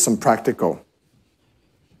and do some practical.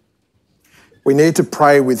 We need to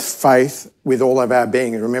pray with faith with all of our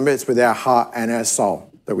being. And remember, it's with our heart and our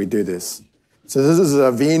soul that we do this. So this is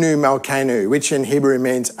Avinu Malkeinu, which in Hebrew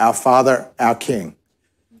means our Father, our King.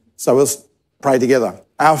 So we'll pray together.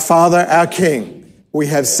 Our Father, our King, we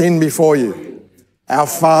have sinned before you. Our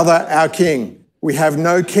Father, our King, we have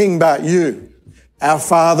no king but you. Our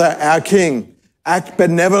Father, our King, act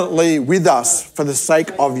benevolently with us for the sake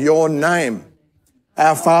of your name.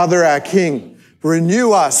 Our Father, our King,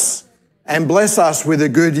 renew us and bless us with a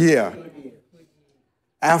good year.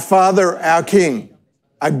 Our Father, our King,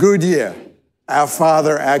 a good year. Our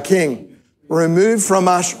Father, our King, remove from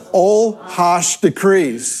us all harsh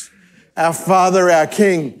decrees. Our Father, our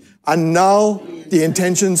King, annul the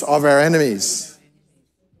intentions of our enemies.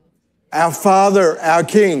 Our Father, our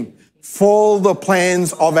King, foil the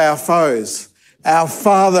plans of our foes. Our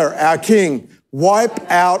Father, our King,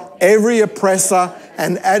 wipe out every oppressor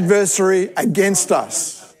and adversary against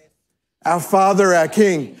us. Our Father, our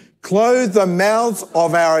King, clothe the mouths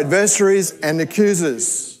of our adversaries and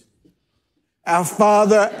accusers. Our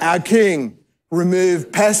Father, our King,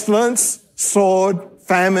 remove pestilence, sword,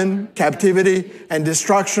 famine, captivity, and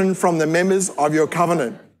destruction from the members of your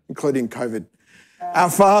covenant, including COVID. Our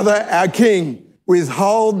Father, our King,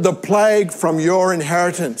 withhold the plague from your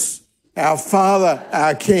inheritance. Our Father,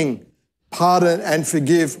 our King, pardon and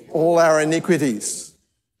forgive all our iniquities.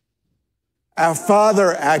 Our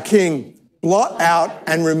Father, our King, blot out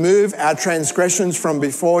and remove our transgressions from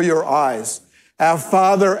before your eyes. Our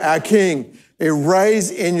Father, our King,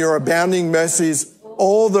 erase in your abounding mercies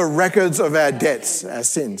all the records of our debts, our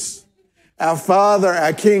sins. Our Father,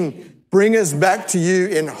 our King, bring us back to you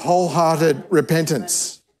in wholehearted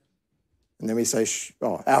repentance. And then we say,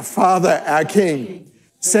 our Father, our King,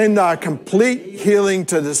 send our complete healing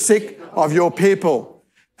to the sick of your people.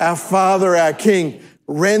 Our Father, our King,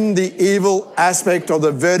 rend the evil aspect of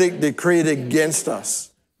the verdict decreed against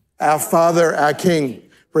us. Our Father, our King,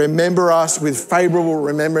 remember us with favourable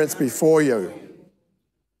remembrance before you.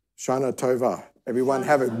 Shana Tova. Everyone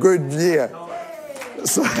have a good year.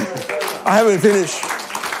 So, I haven't finished.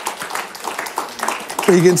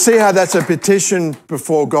 But you can see how that's a petition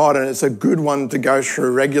before God, and it's a good one to go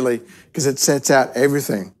through regularly because it sets out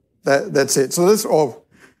everything. That's it. So this all.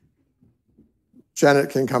 Janet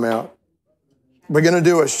can come out. We're going to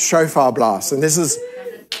do a shofar blast, and this is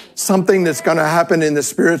something that's going to happen in the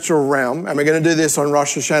spiritual realm, and we're going to do this on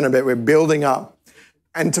Rosh Hashanah, but we're building up.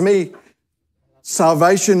 And to me,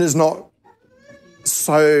 salvation is not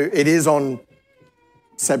so, it is on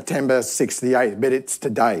September 6th, the 8th, but it's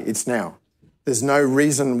today, it's now. There's no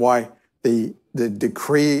reason why the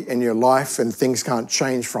decree in your life and things can't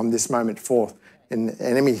change from this moment forth. And the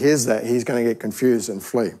enemy hears that, he's going to get confused and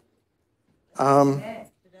flee.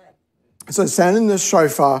 So sounding the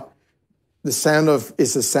shofar, is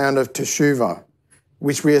the sound of teshuvah,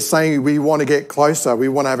 which we are saying we want to get closer. We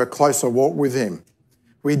want to have a closer walk with him.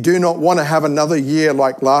 We do not want to have another year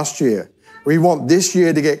like last year. We want this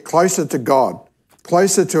year to get closer to God,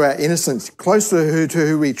 closer to our innocence, closer to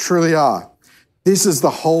who we truly are. This is the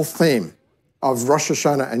whole theme of Rosh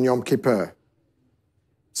Hashanah and Yom Kippur.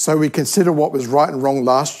 So we consider what was right and wrong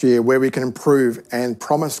last year, where we can improve and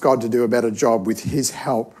promise God to do a better job with his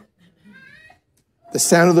help. The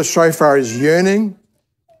sound of the shofar is yearning.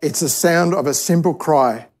 It's the sound of a simple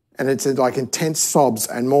cry, and it's like intense sobs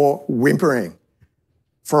and more whimpering.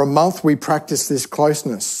 For a month, we practice this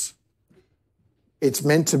closeness. It's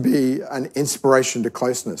meant to be an inspiration to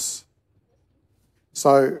closeness.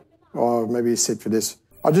 So, maybe you sit for this.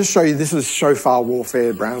 I'll just show you, this is shofar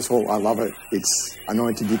warfare, Brownsville. I love it. It's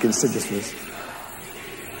anointed. You can sit this for this.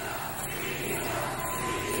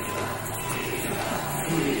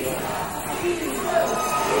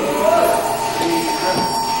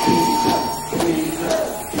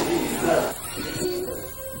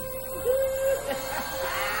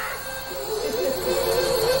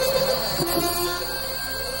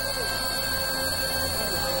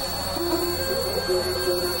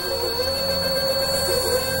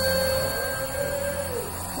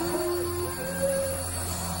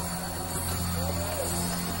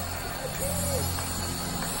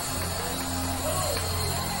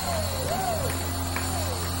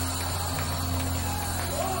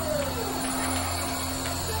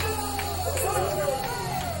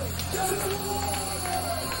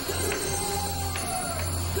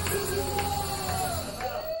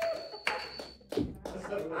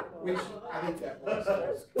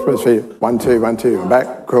 First feet, 1, 2, 1, 2,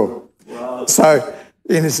 back, cool. So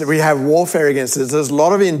we have warfare against this. There's a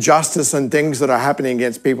lot of injustice and things that are happening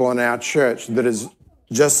against people in our church that is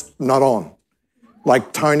just not on.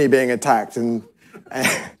 Like Tony being attacked and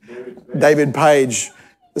David Page.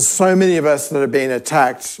 There's so many of us that are being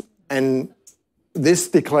attacked, and this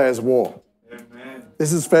declares war. Amen.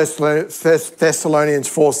 This is 1 Thessalonians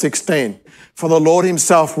 4:16. For the Lord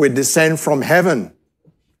himself will descend from heaven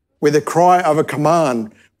with a cry of a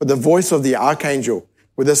command, with the voice of the archangel,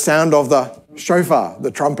 with the sound of the shofar,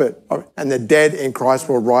 the trumpet, and the dead in Christ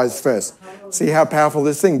will rise first. See how powerful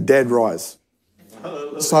this thing, dead rise.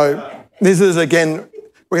 So this is, again,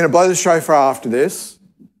 we're going to blow the shofar after this.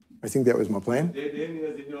 I think that was my plan.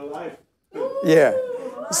 Yeah.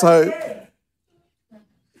 So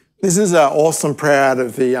this is an awesome prayer out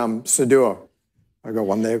of the Siddur. I got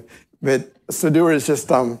one there. But Siddur is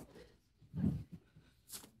just, I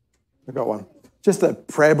got one. Just a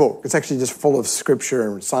prayer book. It's actually just full of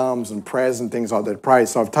scripture and psalms and prayers and things like that. Pray.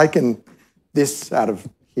 So I've taken this out of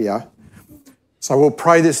here. So we'll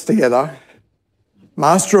pray this together.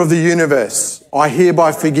 Master of the universe, I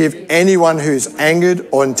hereby forgive anyone who's angered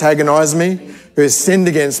or antagonized me, who has sinned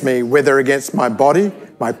against me, whether against my body,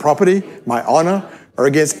 my property, my honor, or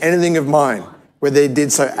against anything of mine, whether they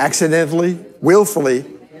did so accidentally, willfully,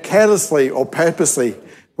 carelessly or purposely,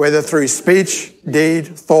 whether through speech, deed,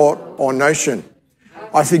 thought, or notion.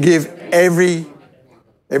 I forgive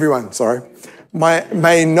everyone.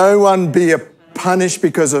 May no one be punished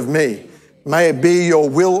because of me. May it be your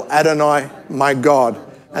will, Adonai, my God,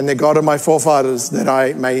 and the God of my forefathers, that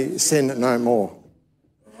I may sin no more.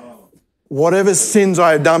 Whatever sins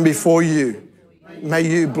I have done before you, may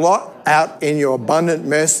you blot out in your abundant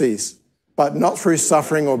mercies, but not through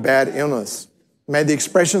suffering or bad illness. May the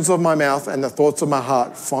expressions of my mouth and the thoughts of my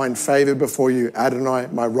heart find favor before you, Adonai,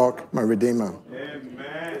 my rock, my redeemer.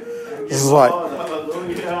 Amen. This is like,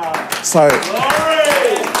 so,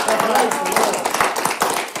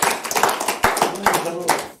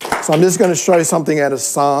 so I'm just going to show you something out of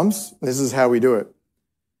Psalms. This is how we do it.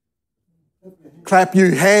 Clap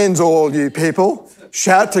you hands, all you people.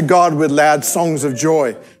 Shout to God with loud songs of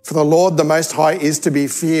joy. For the Lord, the Most High, is to be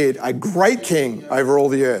feared, a great King over all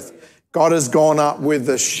the earth. God has gone up with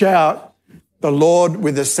the shout, the Lord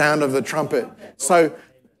with the sound of the trumpet. So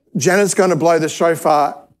Janet's going to blow the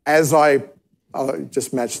shofar as I'll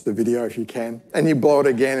just match the video if you can. And you blow it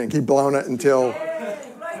again and keep blowing it until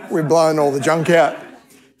we're blowing all the junk out.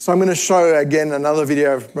 So I'm going to show again another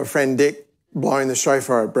video of my friend Dick blowing the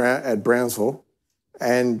shofar at Brownsville,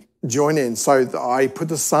 and join in. So I put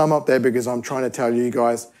the psalm up there because I'm trying to tell you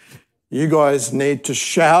guys need to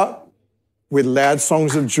shout with loud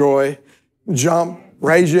songs of joy, jump,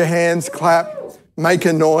 raise your hands, clap, make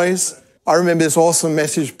a noise. I remember this awesome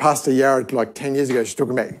message Pastor Yared like 10 years ago. She's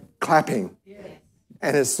talking about clapping.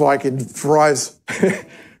 And it's like it drives.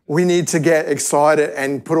 We need to get excited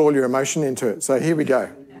and put all your emotion into it. So here we go.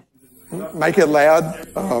 Make it loud.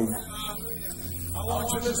 I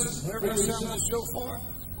want you to listen. Every sound of the shofar.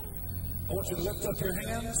 I want you to lift up your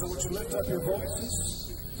hands. I want you to lift up your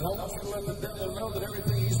voices. And I want you to let the devil know that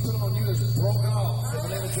everything he's put on you is broken off. In the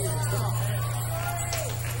name of Jesus. Come on.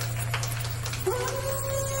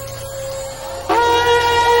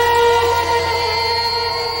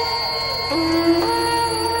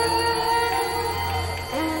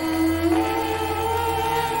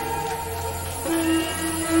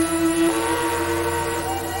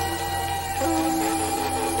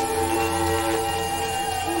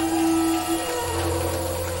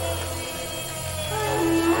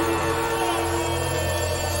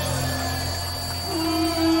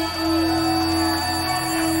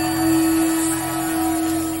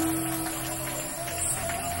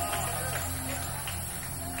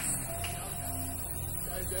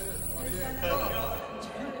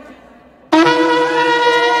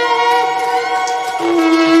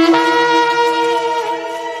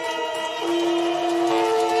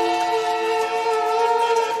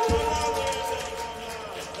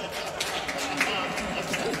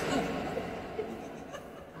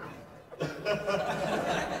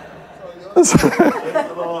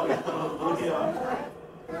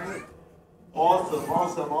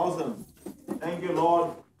 Awesome. Thank you,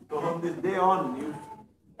 Lord. So from this day on, you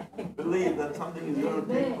believe that something is going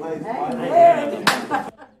to take place.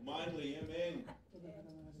 Mindly, amen.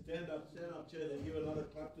 Stand up, church, and give another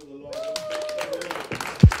clap to the Lord.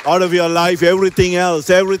 Out of your life, everything else,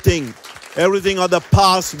 everything of the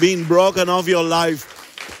past being broken off your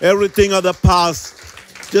life, everything of the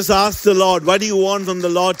past. Just ask the Lord, what do you want from the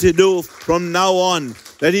Lord to do from now on?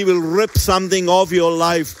 That He will rip something off your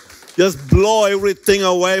life. Just blow everything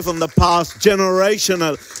away from the past.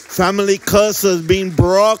 Generational family curses being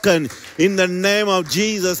broken in the name of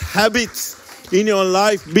Jesus. Habits in your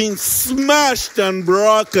life being smashed and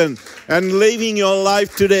broken and living your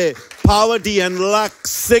life today. Poverty and lack,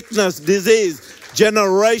 sickness, disease,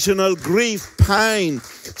 generational grief, pain,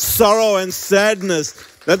 sorrow and sadness.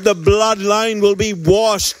 That the bloodline will be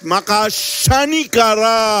washed. Makashani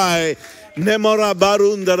karai. Nemora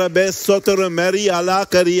barundara besotara meri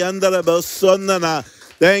alakari andara besondana.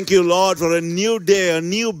 Thank you, Lord, for a new day, a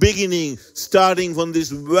new beginning, starting from this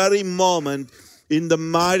very moment. In the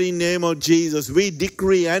mighty name of Jesus, we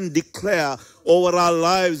decree and declare over our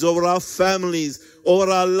lives, over our families, over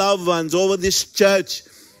our loved ones, over this church,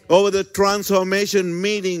 over the transformation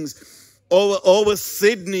meetings, over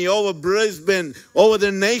Sydney, over Brisbane, over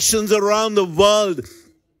the nations around the world.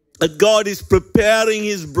 That God is preparing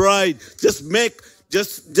His bride. Just make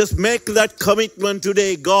that commitment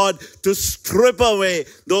today, God, to strip away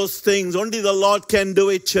those things. Only the Lord can do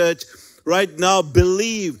it, church. Right now,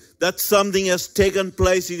 believe that something has taken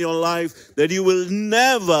place in your life, that you will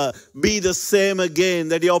never be the same again,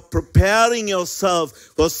 that you're preparing yourself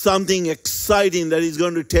for something exciting that is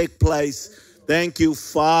going to take place. Thank you,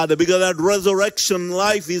 Father, because that resurrection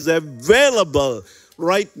life is available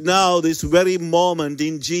right now, this very moment,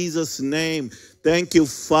 in Jesus' name. Thank you,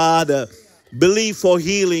 Father. Believe for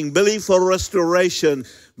healing. Believe for restoration.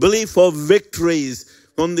 Believe for victories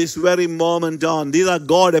from this very moment on. These are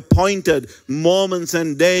God-appointed moments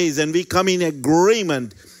and days, and we come in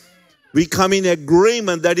agreement. We come in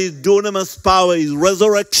agreement that His dunamis power, His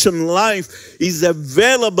resurrection life is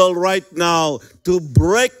available right now to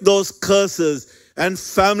break those curses and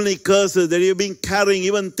family curses that you've been carrying,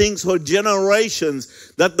 even things for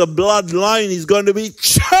generations, that the bloodline is going to be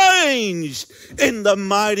changed in the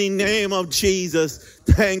mighty name of Jesus.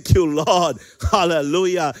 Thank you, Lord.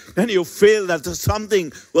 Hallelujah. And you feel that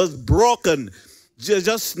something was broken.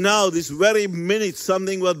 Just now, this very minute,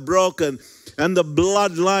 something was broken. And the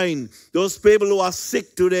bloodline, those people who are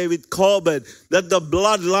sick today with COVID, that the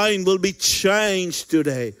bloodline will be changed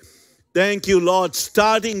today. Thank you, Lord.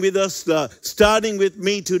 Starting with us, starting with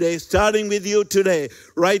me today, starting with you today.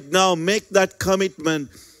 Right now, make that commitment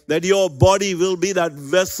that your body will be that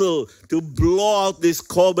vessel to blow out this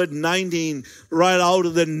COVID-19 right out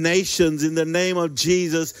of the nations in the name of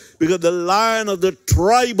Jesus. Because the Lion of the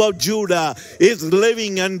tribe of Judah is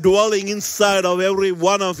living and dwelling inside of every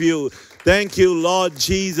one of you. Thank you, Lord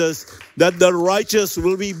Jesus, that the righteous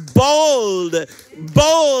will be bold,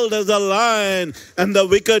 bold as a lion, and the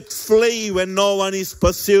wicked flee when no one is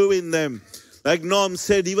pursuing them. Like Norm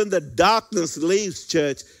said, even the darkness leaves,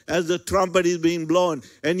 church, as the trumpet is being blown.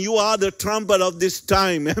 And you are the trumpet of this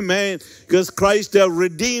time, amen, because Christ has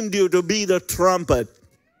redeemed you to be the trumpet.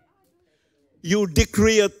 You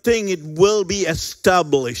decree a thing, it will be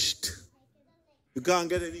established. You can't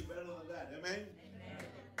get any better than that, amen?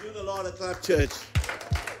 Give the Lord a clap, church.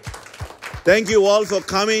 Thank you all for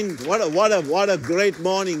coming. What a great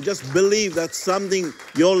morning. Just believe that something,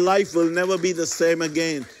 your life will never be the same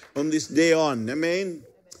again from this day on. Amen.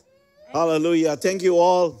 Hallelujah. Thank you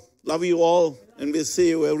all. Love you all. And we'll see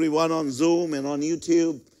you everyone on Zoom and on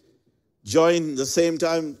YouTube. Join the same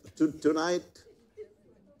time tonight.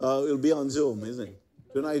 It'll be on Zoom, isn't it?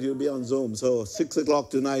 Tonight you'll be on Zoom. So 6 o'clock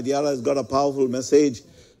tonight, Yara has got a powerful message.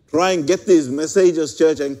 Try and get these messages,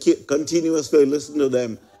 church, and continuously listen to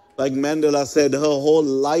them. Like Mandela said, her whole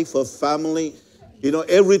life, her family,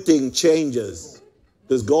 everything changes.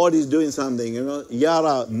 Because God is doing something,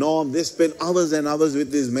 Yara, Norm, they spend hours and hours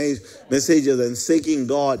with these messages and seeking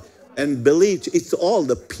God. And believe, it's all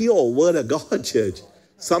the pure word of God, church.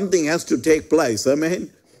 Something has to take place,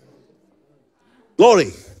 amen?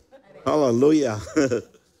 Glory. Hallelujah.